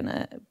isn't going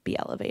to be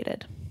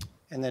elevated.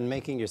 And then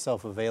making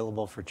yourself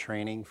available for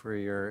training for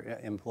your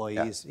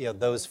employees. Yeah.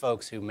 Those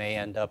folks who may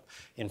end up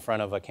in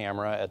front of a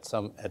camera at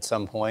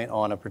some point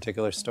on a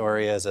particular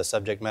story as a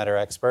subject matter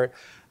expert,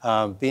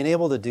 being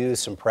able to do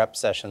some prep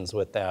sessions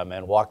with them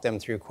and walk them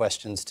through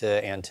questions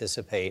to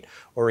anticipate,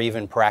 or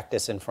even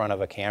practice in front of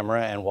a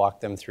camera and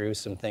walk them through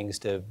some things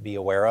to be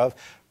aware of,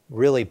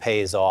 really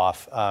pays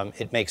off.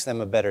 It makes them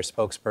a better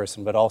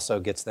spokesperson, but also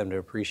gets them to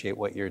appreciate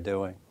what you're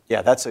doing.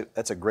 Yeah, that's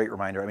a great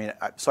reminder. I mean,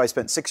 so I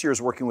spent 6 years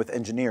working with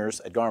engineers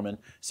at Garmin,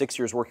 6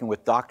 years working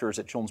with doctors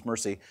at Children's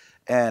Mercy,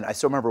 and I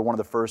still remember one of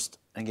the first,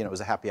 again, it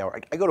was a happy hour.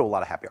 I go to a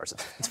lot of happy hours,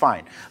 it's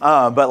fine.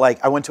 But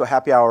I went to a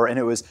happy hour and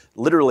it was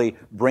literally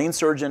brain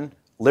surgeon,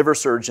 liver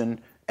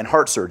surgeon, and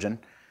heart surgeon.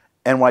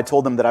 And when I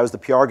told them that I was the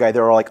PR guy,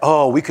 they were like,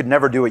 "Oh, we could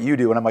never do what you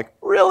do." And I'm like,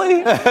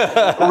 "Really?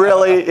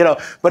 Really?"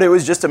 But it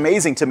was just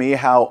amazing to me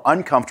how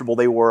uncomfortable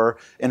they were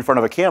in front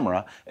of a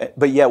camera,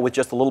 but yet with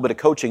just a little bit of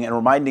coaching and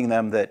reminding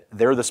them that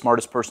they're the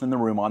smartest person in the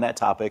room on that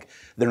topic.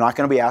 They're not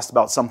going to be asked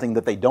about something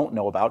that they don't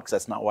know about, because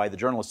that's not why the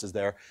journalist is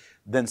there.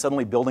 Then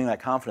suddenly building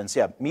that confidence.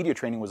 Yeah, media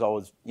training was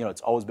always,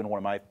 it's always been one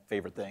of my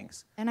favorite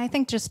things. And I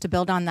think just to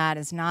build on that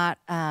is not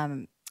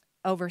the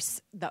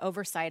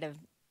oversight of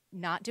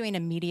not doing a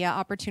media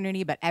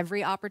opportunity, but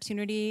every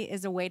opportunity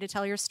is a way to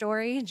tell your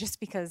story, just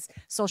because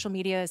social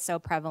media is so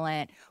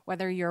prevalent.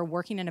 Whether you're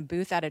working in a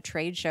booth at a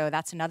trade show,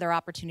 that's another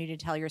opportunity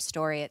to tell your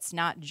story. It's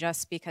not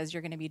just because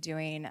you're going to be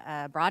doing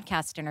a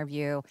broadcast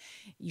interview.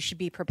 You should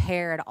be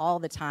prepared all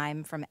the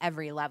time from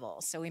every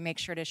level. So we make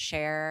sure to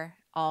share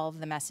all of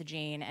the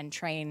messaging and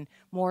train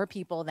more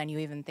people than you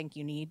even think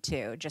you need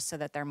to, just so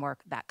that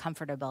that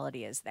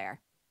comfortability is there.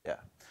 Yeah.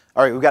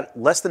 All right, we've got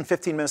less than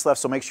 15 minutes left,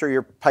 so make sure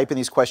you're piping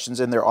these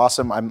questions in. They're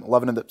awesome. I'm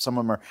loving it that some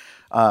of them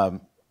are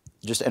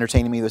just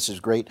entertaining me. This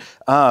is great.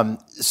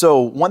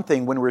 So one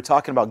thing, when we were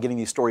talking about getting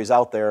these stories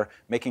out there,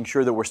 making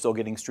sure that we're still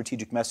getting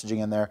strategic messaging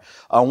in there,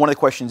 one of the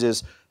questions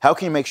is, how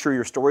can you make sure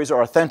your stories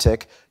are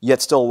authentic,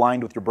 yet still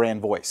aligned with your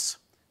brand voice?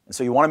 And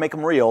so you want to make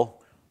them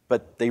real,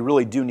 but they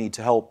really do need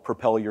to help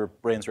propel your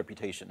brand's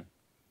reputation.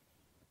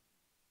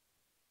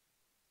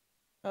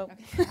 Oh.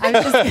 I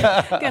was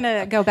just going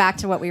to go back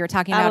to what we were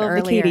talking about Battle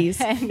of the earlier. Katies.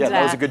 And, Yeah,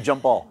 that was a good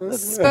jump ball.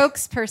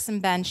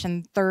 spokesperson bench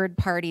and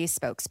third-party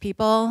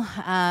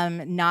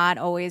spokespeople, not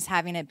always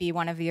having it be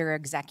one of your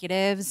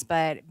executives,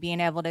 but being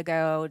able to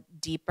go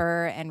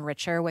deeper and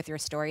richer with your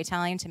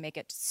storytelling to make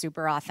it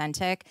super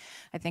authentic.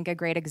 I think a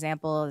great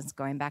example is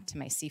going back to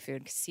my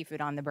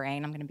seafood on the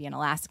brain. I'm going to be in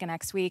Alaska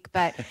next week,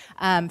 but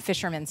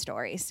fishermen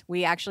stories.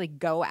 We actually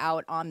go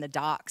out on the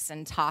docks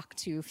and talk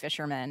to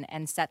fishermen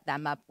and set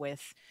them up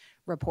with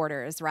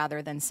reporters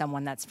rather than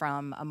someone that's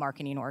from a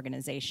marketing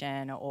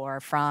organization or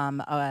from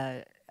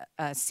a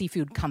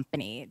seafood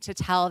company to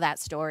tell that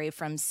story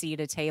from sea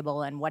to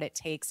table and what it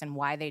takes and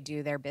why they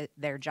do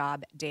their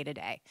job day to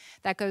day.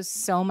 That goes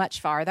so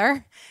much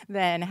farther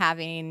than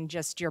having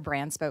just your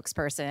brand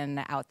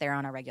spokesperson out there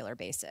on a regular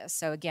basis.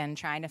 So again,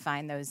 trying to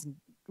find those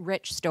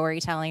rich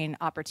storytelling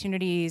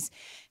opportunities.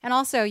 And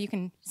also you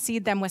can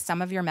seed them with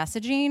some of your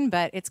messaging,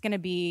 but it's going to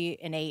be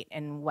innate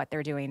in what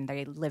they're doing.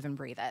 They live and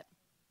breathe it.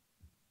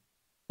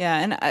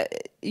 Yeah,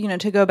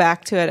 and to go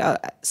back to it,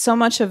 so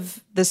much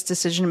of this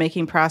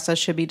decision-making process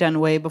should be done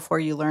way before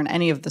you learn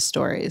any of the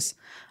stories.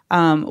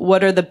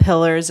 What are the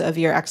pillars of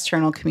your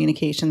external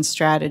communication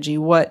strategy?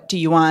 What do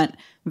you want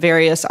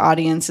various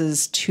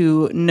audiences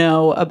to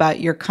know about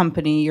your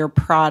company, your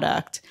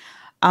product?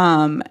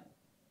 And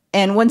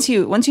once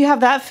you have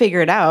that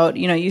figured out,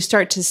 you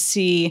start to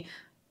see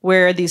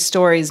where these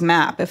stories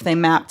map. If they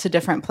map to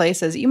different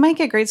places, you might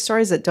get great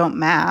stories that don't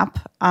map.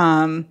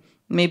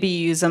 Maybe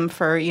use them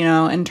for,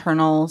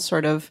 internal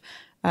sort of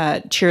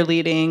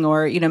cheerleading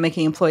or,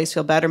 making employees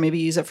feel better. Maybe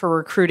use it for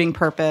recruiting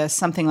purpose,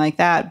 something like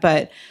that.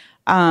 But,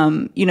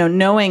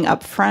 knowing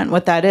upfront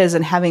what that is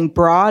and having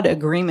broad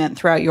agreement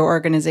throughout your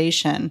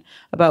organization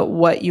about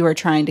what you are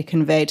trying to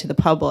convey to the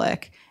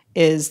public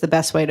is the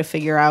best way to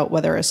figure out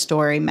whether a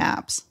story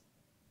maps.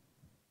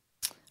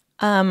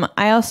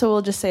 I also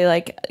will just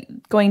say,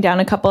 going down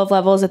a couple of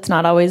levels, it's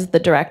not always the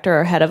director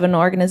or head of an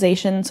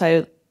organization. So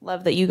I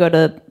love that you go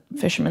to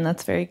fishermen.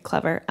 That's very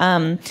clever.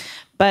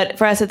 But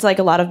for us, it's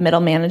a lot of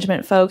middle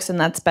management folks, and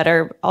that's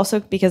better also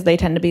because they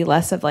tend to be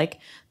less of the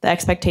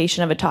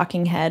expectation of a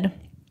talking head.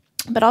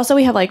 But also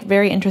we have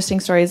very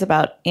interesting stories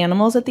about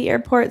animals at the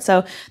airport.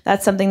 So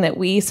that's something that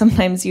we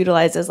sometimes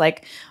utilize as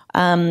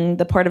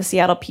the Port of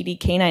Seattle PD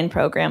Canine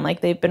program.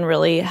 They've been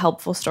really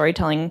helpful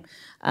storytelling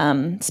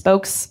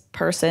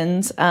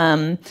spokespersons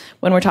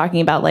when we're talking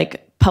about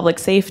public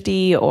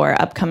safety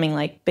or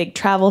upcoming big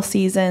travel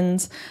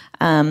seasons.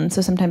 So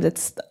sometimes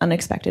it's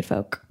unexpected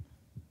folk.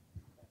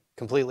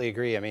 Completely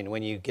agree. I mean,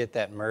 when you get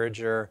that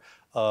merger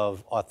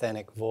of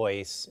authentic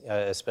voice,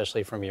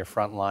 especially from your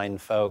frontline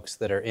folks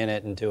that are in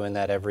it and doing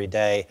that every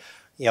day,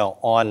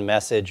 on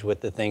message with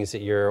the things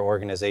that your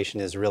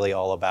organization is really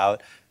all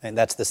about, and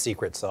that's the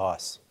secret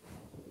sauce.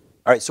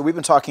 All right, so we've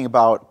been talking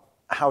about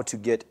how to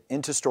get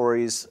into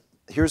stories.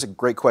 Here's a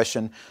great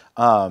question.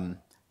 And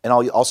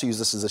I'll also use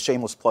this as a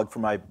shameless plug for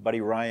my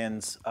buddy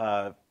Ryan's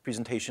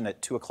presentation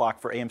at 2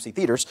 o'clock for AMC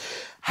Theaters.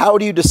 How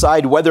do you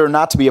decide whether or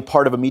not to be a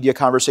part of a media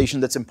conversation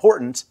that's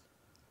important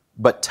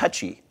but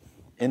touchy,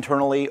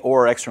 internally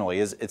or externally?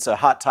 It's a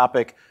hot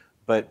topic,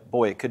 but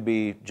boy, it could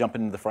be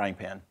jumping into the frying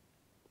pan.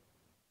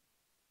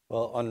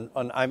 Well,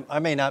 I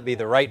may not be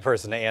the right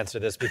person to answer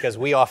this because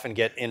we often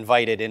get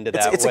invited into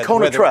that. It's a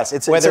cone of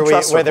trust.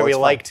 Whether we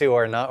like to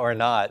or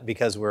not,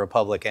 because we're a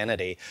public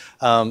entity.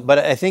 But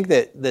I think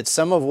that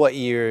some of what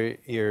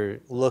you're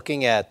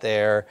looking at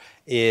there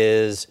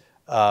is,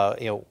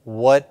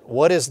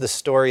 what is the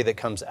story that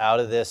comes out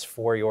of this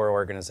for your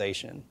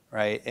organization,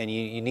 right? And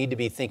you need to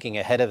be thinking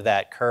ahead of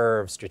that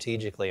curve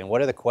strategically. And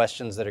what are the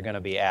questions that are going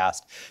to be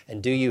asked?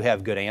 And do you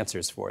have good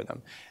answers for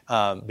them?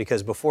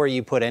 Because before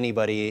you put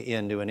anybody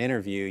into an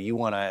interview, you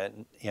want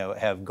to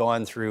have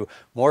gone through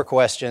more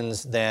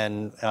questions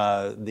than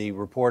the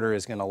reporter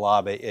is going to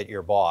lob at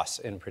your boss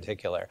in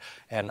particular.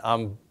 And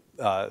I'm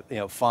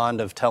fond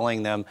of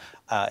telling them,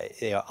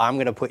 I'm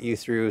going to put you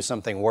through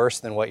something worse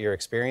than what your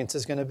experience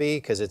is going to be,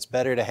 because it's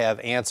better to have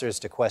answers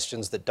to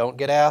questions that don't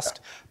get asked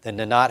than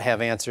to not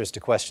have answers to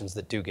questions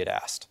that do get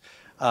asked.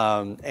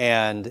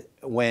 And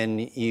when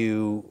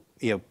you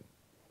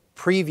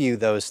preview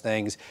those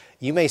things,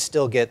 you may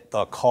still get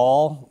the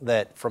call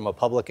that from a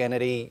public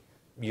entity,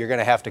 you're going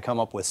to have to come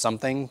up with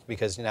something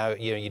because now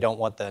you don't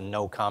want the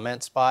no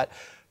comment spot.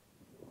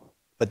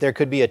 But there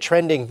could be a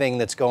trending thing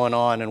that's going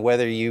on, and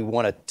whether you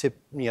want to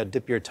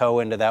dip your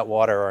toe into that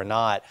water or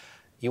not,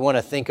 you want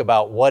to think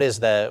about what is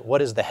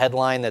the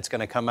headline that's going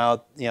to come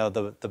out,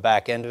 the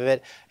back end of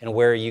it, and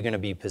where are you going to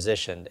be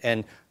positioned.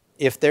 And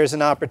if there's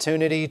an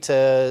opportunity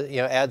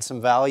to add some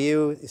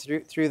value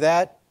through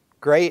that,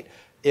 great.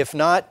 If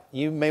not,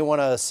 you may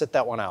want to sit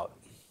that one out.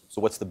 So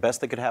what's the best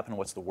that could happen and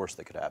what's the worst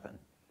that could happen?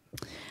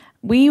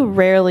 We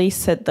rarely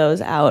sit those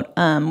out,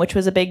 which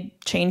was a big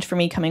change for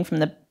me coming from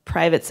the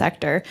private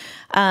sector.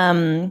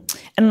 And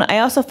I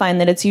also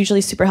find that it's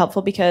usually super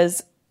helpful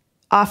because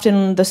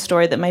often the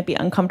story that might be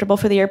uncomfortable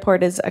for the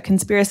airport is a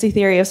conspiracy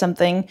theory of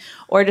something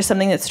or just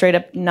something that's straight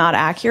up not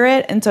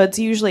accurate. And so it's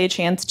usually a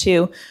chance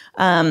to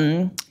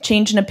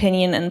change an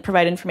opinion and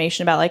provide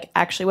information about like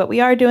actually what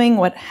we are doing,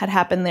 what had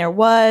happened there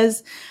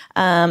was.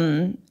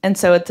 And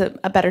so it's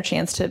a better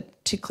chance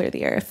to clear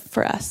the air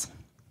for us.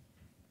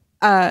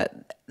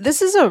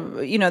 This is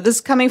this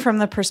is coming from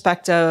the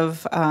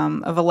perspective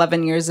of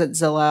 11 years at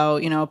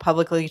Zillow, a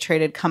publicly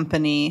traded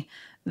company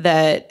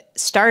that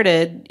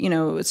started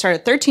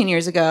 13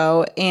 years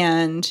ago.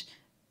 And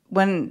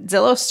when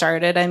Zillow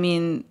started, I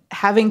mean,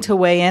 having to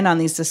weigh in on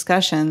these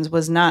discussions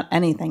was not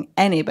anything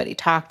anybody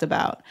talked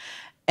about.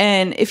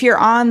 And if you're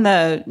on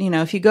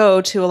if you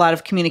go to a lot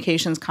of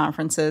communications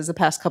conferences the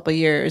past couple of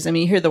years, I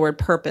mean, you hear the word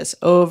purpose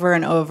over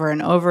and over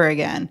and over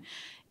again.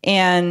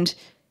 And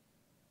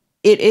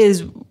it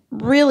is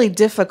really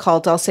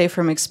difficult, I'll say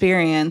from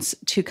experience,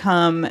 to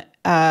come,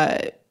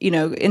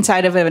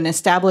 inside of an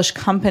established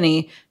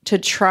company to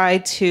try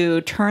to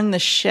turn the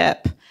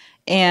ship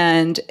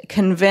and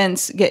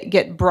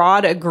get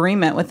broad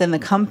agreement within the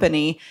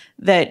company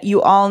that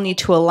you all need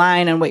to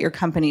align on what your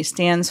company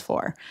stands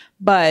for.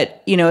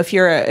 But, if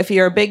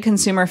you're a big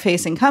consumer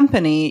facing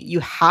company,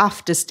 you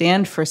have to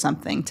stand for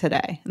something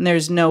today, and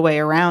there's no way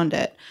around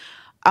it.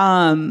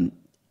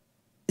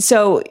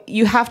 So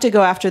you have to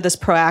go after this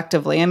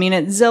proactively. I mean,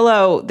 at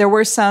Zillow, there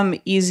were some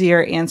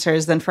easier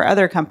answers than for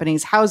other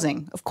companies.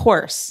 Housing, of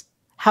course.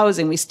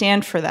 Housing, we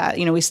stand for that.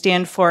 We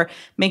stand for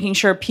making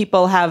sure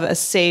people have a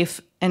safe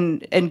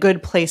and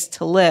good place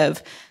to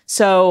live.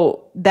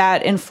 So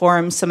that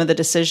informs some of the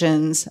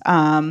decisions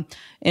about,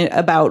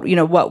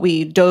 what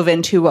we dove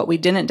into, what we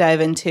didn't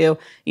dive into.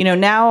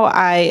 Now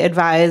I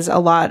advise a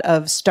lot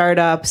of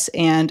startups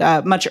and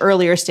much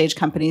earlier stage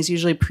companies,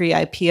 usually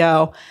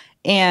pre-IPO.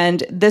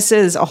 And this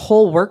is a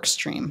whole work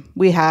stream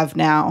we have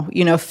now,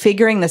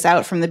 figuring this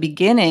out from the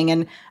beginning.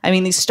 And I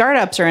mean, these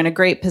startups are in a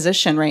great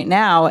position right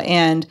now.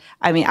 And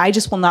I mean, I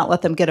just will not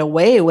let them get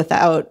away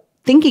without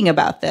thinking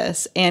about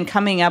this and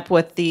coming up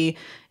with the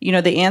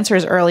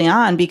answers early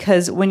on,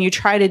 because when you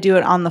try to do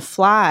it on the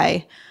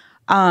fly,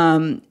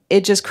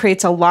 it just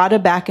creates a lot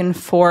of back and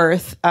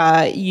forth.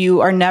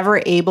 You are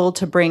never able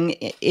to bring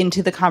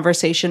into the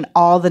conversation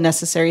all the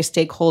necessary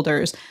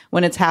stakeholders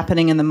when it's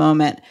happening in the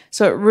moment.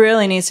 So it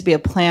really needs to be a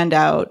planned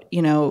out,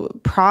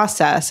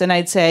 process. And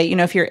I'd say,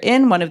 if you're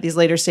in one of these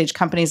later stage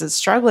companies that's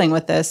struggling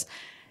with this,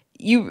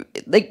 you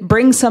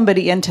bring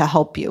somebody in to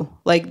help you.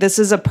 Like, this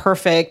is a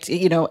perfect,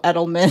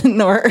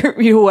 Edelman or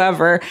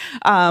whoever,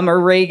 or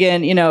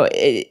Reagan,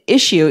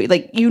 issue.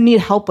 Like, you need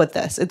help with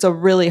this. It's a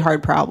really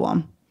hard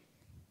problem.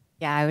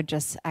 Yeah, I would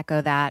just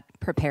echo that.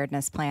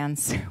 Preparedness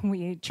plans.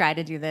 We try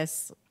to do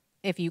this,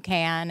 if you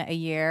can, a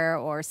year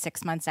or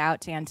 6 months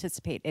out to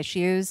anticipate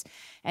issues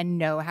and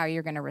know how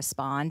you're going to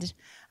respond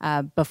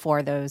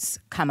before those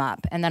come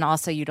up. And then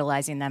also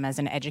utilizing them as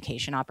an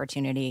education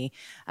opportunity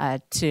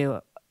to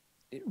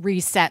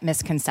reset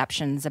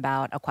misconceptions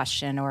about a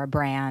question or a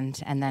brand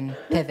and then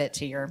pivot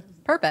to your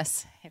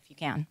purpose if you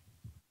can.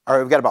 All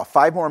right, we've got about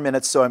 5 more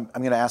minutes, so I'm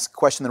going to ask a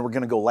question, then we're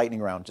going to go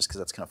lightning round just because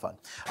that's kind of fun.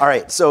 All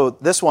right, so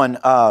this one,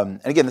 and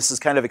again, this is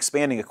kind of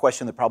expanding a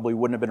question that probably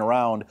wouldn't have been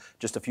around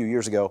just a few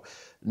years ago.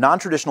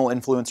 Non-traditional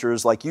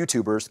influencers like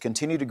YouTubers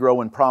continue to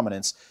grow in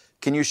prominence.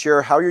 Can you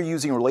share how you're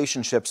using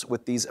relationships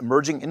with these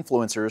emerging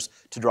influencers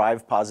to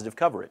drive positive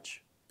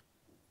coverage?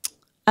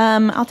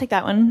 I'll take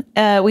that one.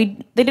 They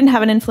didn't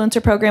have an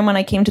influencer program when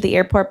I came to the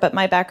airport, but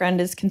my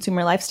background is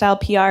consumer lifestyle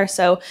PR.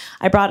 So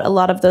I brought a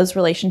lot of those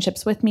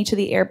relationships with me to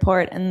the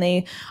airport, and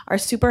they are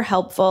super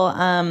helpful.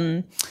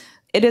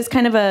 It is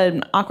kind of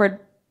an awkward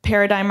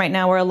paradigm right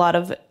now where a lot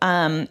of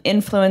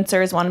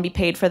influencers want to be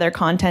paid for their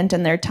content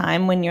and their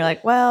time, when you're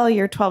like, well,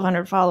 your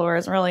 1,200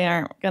 followers really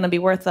aren't going to be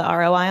worth the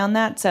ROI on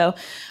that. So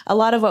a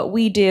lot of what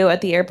we do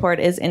at the airport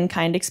is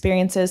in-kind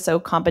experiences, so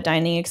comp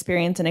dining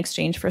experience in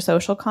exchange for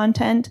social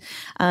content.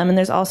 And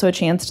there's also a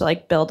chance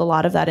to build a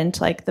lot of that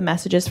into the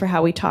messages for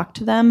how we talk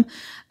to them.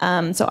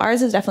 So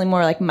ours is definitely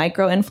more like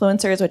micro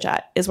influencers, which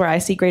is where I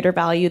see greater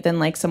value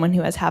than someone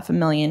who has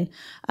 500,000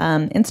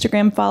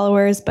 Instagram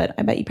followers. But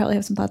I bet you probably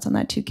have some thoughts on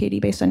that too, Katie,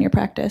 based on your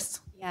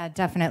practice. Yeah,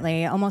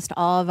 definitely. Almost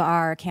all of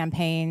our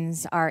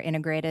campaigns are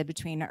integrated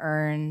between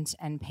earned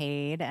and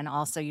paid, and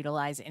also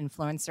utilize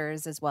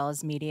influencers as well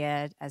as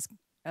media as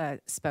a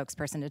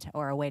spokesperson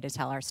or a way to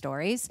tell our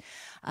stories.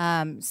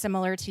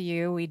 Similar to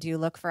you, we do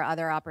look for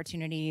other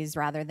opportunities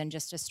rather than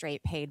just a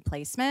straight paid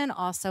placement,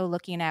 also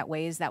looking at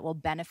ways that will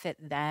benefit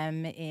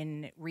them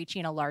in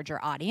reaching a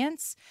larger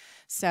audience.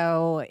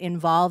 So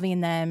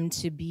involving them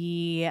to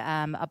be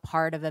a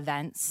part of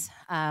events,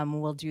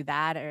 we'll do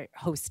that, or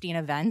hosting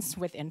events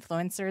with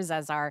influencers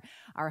as our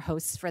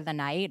hosts for the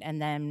night,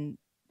 and then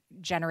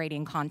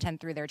generating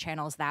content through their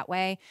channels that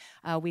way.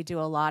 We do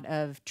a lot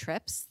of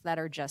trips that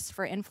are just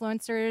for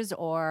influencers,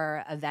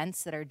 or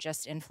events that are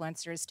just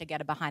influencers to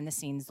get a behind the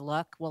scenes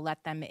look. We'll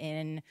let them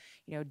in,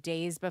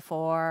 days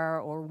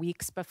before or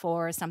weeks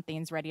before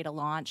something's ready to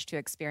launch to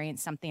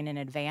experience something in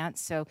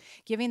advance. So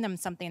giving them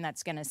something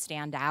that's going to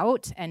stand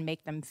out and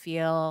make them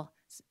feel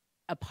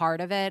a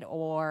part of it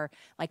or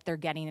like they're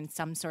getting in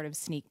some sort of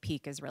sneak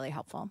peek is really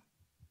helpful.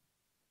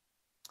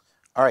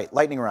 All right,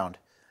 lightning round.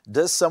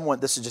 Does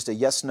someone, this is just a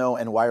yes, no,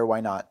 and why or why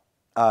not.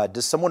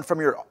 Does someone from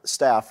your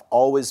staff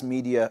does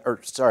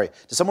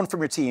someone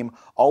from your team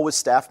always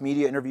staff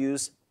media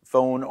interviews,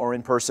 phone or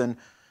in person?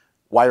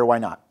 Why or why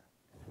not?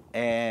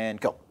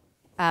 And go.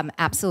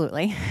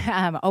 Absolutely.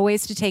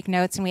 Always to take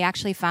notes. And we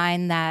actually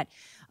find that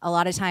a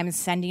lot of times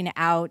sending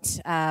out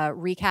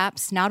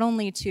recaps, not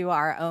only to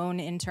our own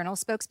internal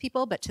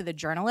spokespeople, but to the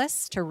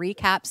journalists to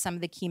recap some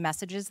of the key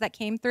messages that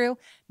came through.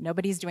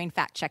 Nobody's doing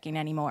fact checking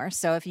anymore.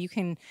 So if you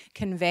can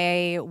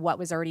convey what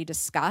was already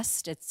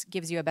discussed, it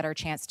gives you a better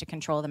chance to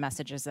control the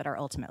messages that are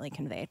ultimately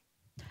conveyed.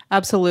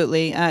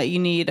 Absolutely. You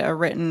need a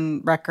written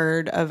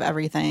record of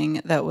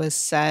everything that was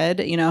said.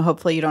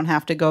 Hopefully you don't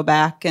have to go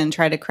back and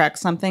try to correct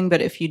something.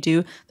 But if you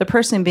do, the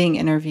person being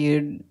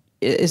interviewed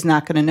is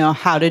not going to know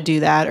how to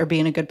do that or be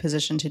in a good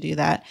position to do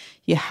that.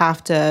 You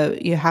have to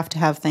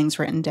have things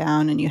written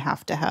down, and you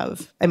have to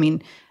have, I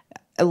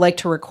like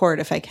to record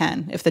if I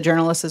can. If the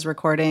journalist is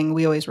recording,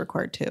 we always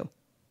record too.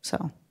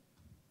 So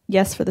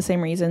Yes, for the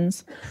same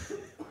reasons.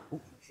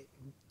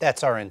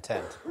 That's our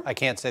intent. I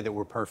can't say that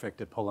we're perfect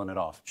at pulling it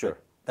off. Sure.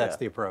 That's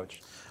the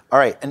approach. All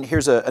right, and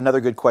here's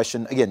another good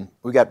question. Again,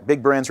 we got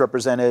big brands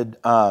represented,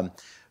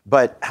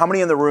 but how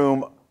many in the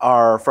room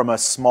are from a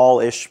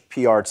small-ish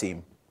PR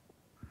team?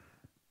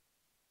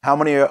 How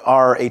many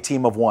are a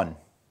team of one?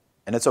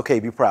 And it's okay,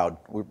 be proud.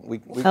 We're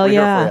here for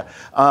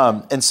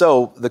you. And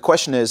so the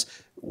question is,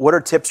 what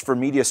are tips for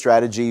media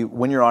strategy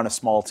when you're on a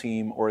small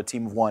team or a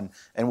team of one?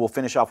 And we'll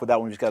finish off with that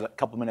one. We've just got a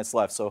couple minutes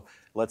left. So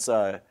let's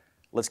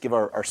give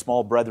our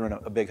small brethren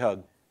a big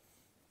hug.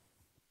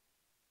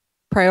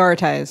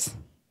 prioritize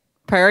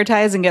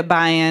and get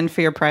buy-in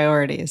for your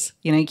priorities.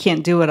 You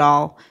can't do it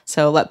all.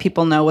 So let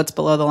people know what's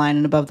below the line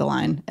and above the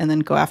line, and then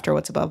go after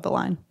what's above the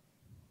line.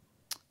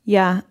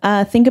 Yeah,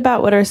 think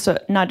about what are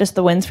not just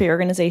the wins for your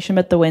organization,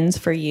 but the wins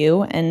for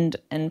you, and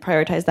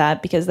prioritize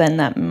that, because then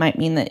that might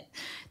mean that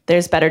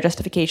there's better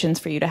justifications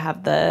for you to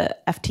have the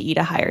FTE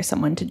to hire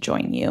someone to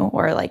join you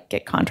or like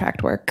get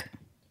contract work.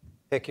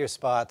 Pick your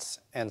spots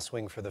and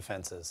swing for the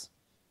fences.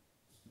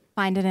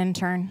 Find an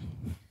intern.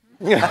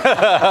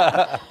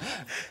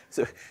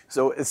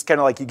 So it's kind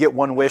of like you get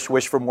one wish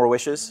for more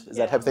wishes. Is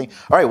that type of thing?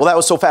 All right, well, that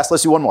was so fast.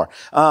 Let's do one more.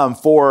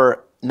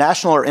 For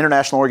national or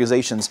international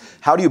organizations,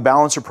 how do you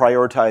balance or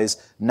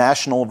prioritize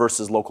national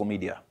versus local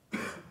media?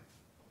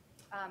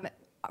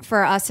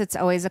 For us, it's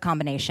always a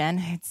combination.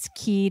 It's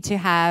key to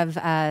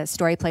have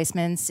story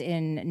placements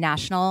in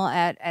national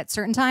at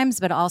certain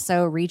times, but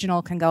also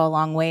regional can go a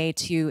long way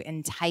to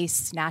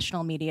entice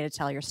national media to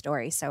tell your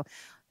story. So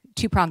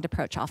two-pronged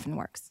approach often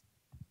works.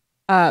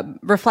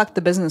 Reflect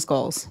the business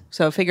goals.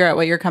 So figure out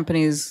what your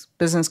company's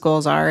business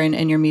goals are,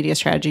 and your media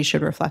strategy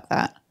should reflect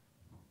that.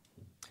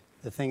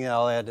 The thing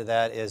I'll add to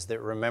that is that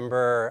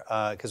remember,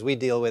 because we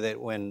deal with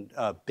it when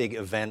big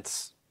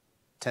events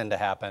tend to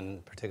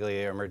happen,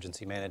 particularly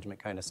emergency management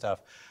kind of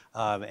stuff.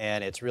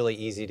 And it's really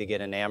easy to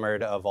get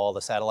enamored of all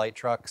the satellite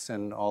trucks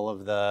and all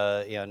of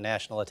the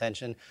national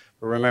attention.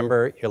 But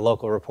remember, your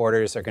local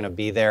reporters are going to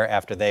be there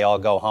after they all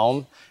go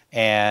home.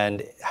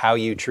 And how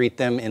you treat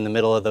them in the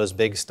middle of those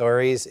big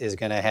stories is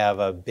going to have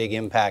a big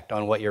impact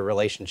on what your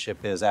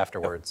relationship is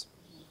afterwards.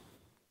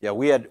 Yeah,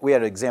 we had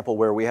an example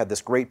where we had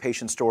this great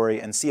patient story,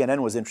 and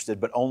CNN was interested,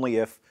 but only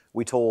if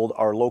we told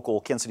our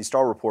local Kansas City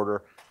Star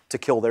reporter to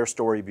kill their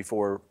story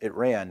before it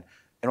ran.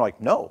 And we're like,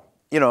 no.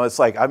 It's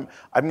like I'm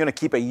going to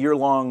keep a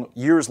years-long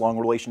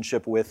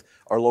relationship with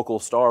our local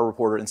Star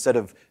reporter instead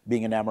of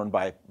being enamored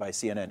by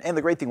CNN. And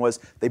the great thing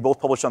was they both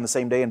published on the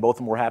same day, and both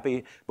of them were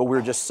happy. But we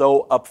were just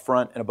so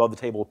upfront and above the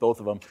table with both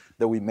of them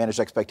that we managed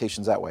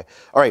expectations that way.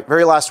 All right,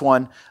 very last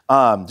one,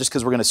 just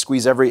because we're going to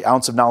squeeze every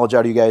ounce of knowledge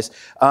out of you guys.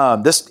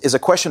 This is a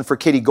question for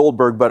Katie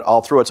Goldberg, but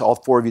I'll throw it to all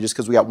four of you just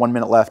because we got 1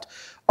 minute left.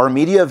 Are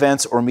media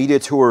events or media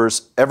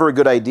tours ever a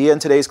good idea in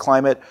today's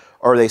climate,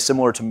 or are they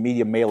similar to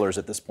media mailers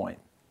at this point?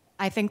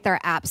 I think they're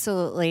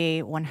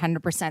absolutely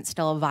 100%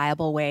 still a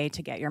viable way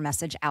to get your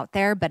message out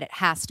there, but it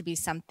has to be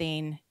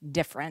something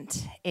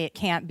different. It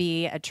can't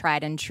be a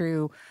tried and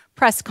true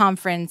press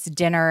conference,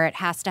 dinner. It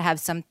has to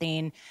have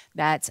something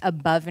that's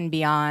above and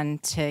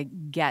beyond to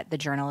get the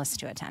journalists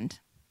to attend.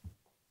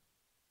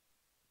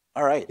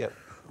 All right. Yep.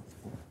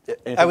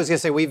 I was going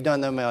to say we've done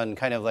them on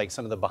kind of like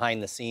some of the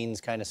behind the scenes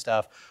kind of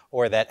stuff,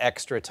 or that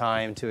extra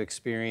time to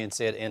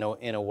experience it in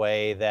a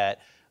way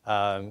that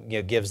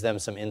gives them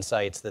some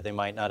insights that they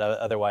might not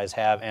otherwise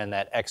have, and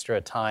that extra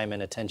time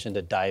and attention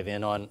to dive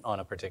in on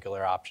a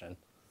particular option.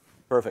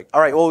 Perfect. All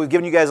right, well, we've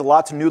given you guys a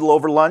lot to noodle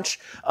over lunch.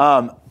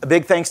 A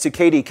big thanks to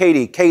Katie,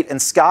 Kate, and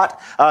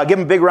Scott. Give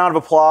them a big round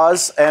of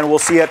applause, and we'll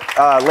see you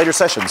at later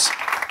sessions.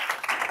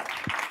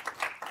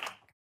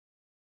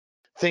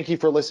 Thank you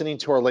for listening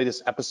to our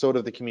latest episode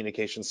of the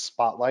Communications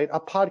Spotlight, a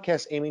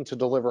podcast aiming to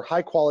deliver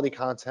high-quality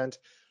content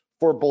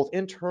for both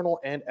internal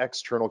and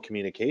external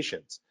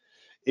communications.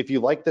 If you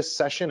like this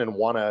session and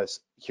want to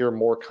hear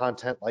more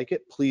content like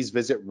it, please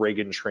visit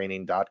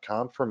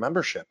reagantraining.com for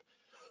membership.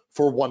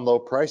 For one low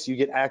price, you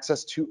get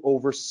access to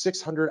over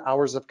 600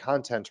 hours of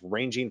content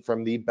ranging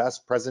from the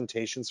best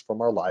presentations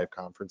from our live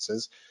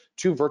conferences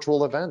to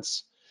virtual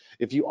events.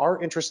 If you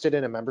are interested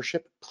in a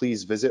membership,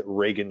 please visit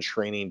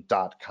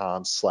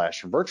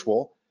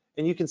reagantraining.com/virtual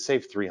and you can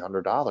save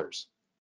 $300.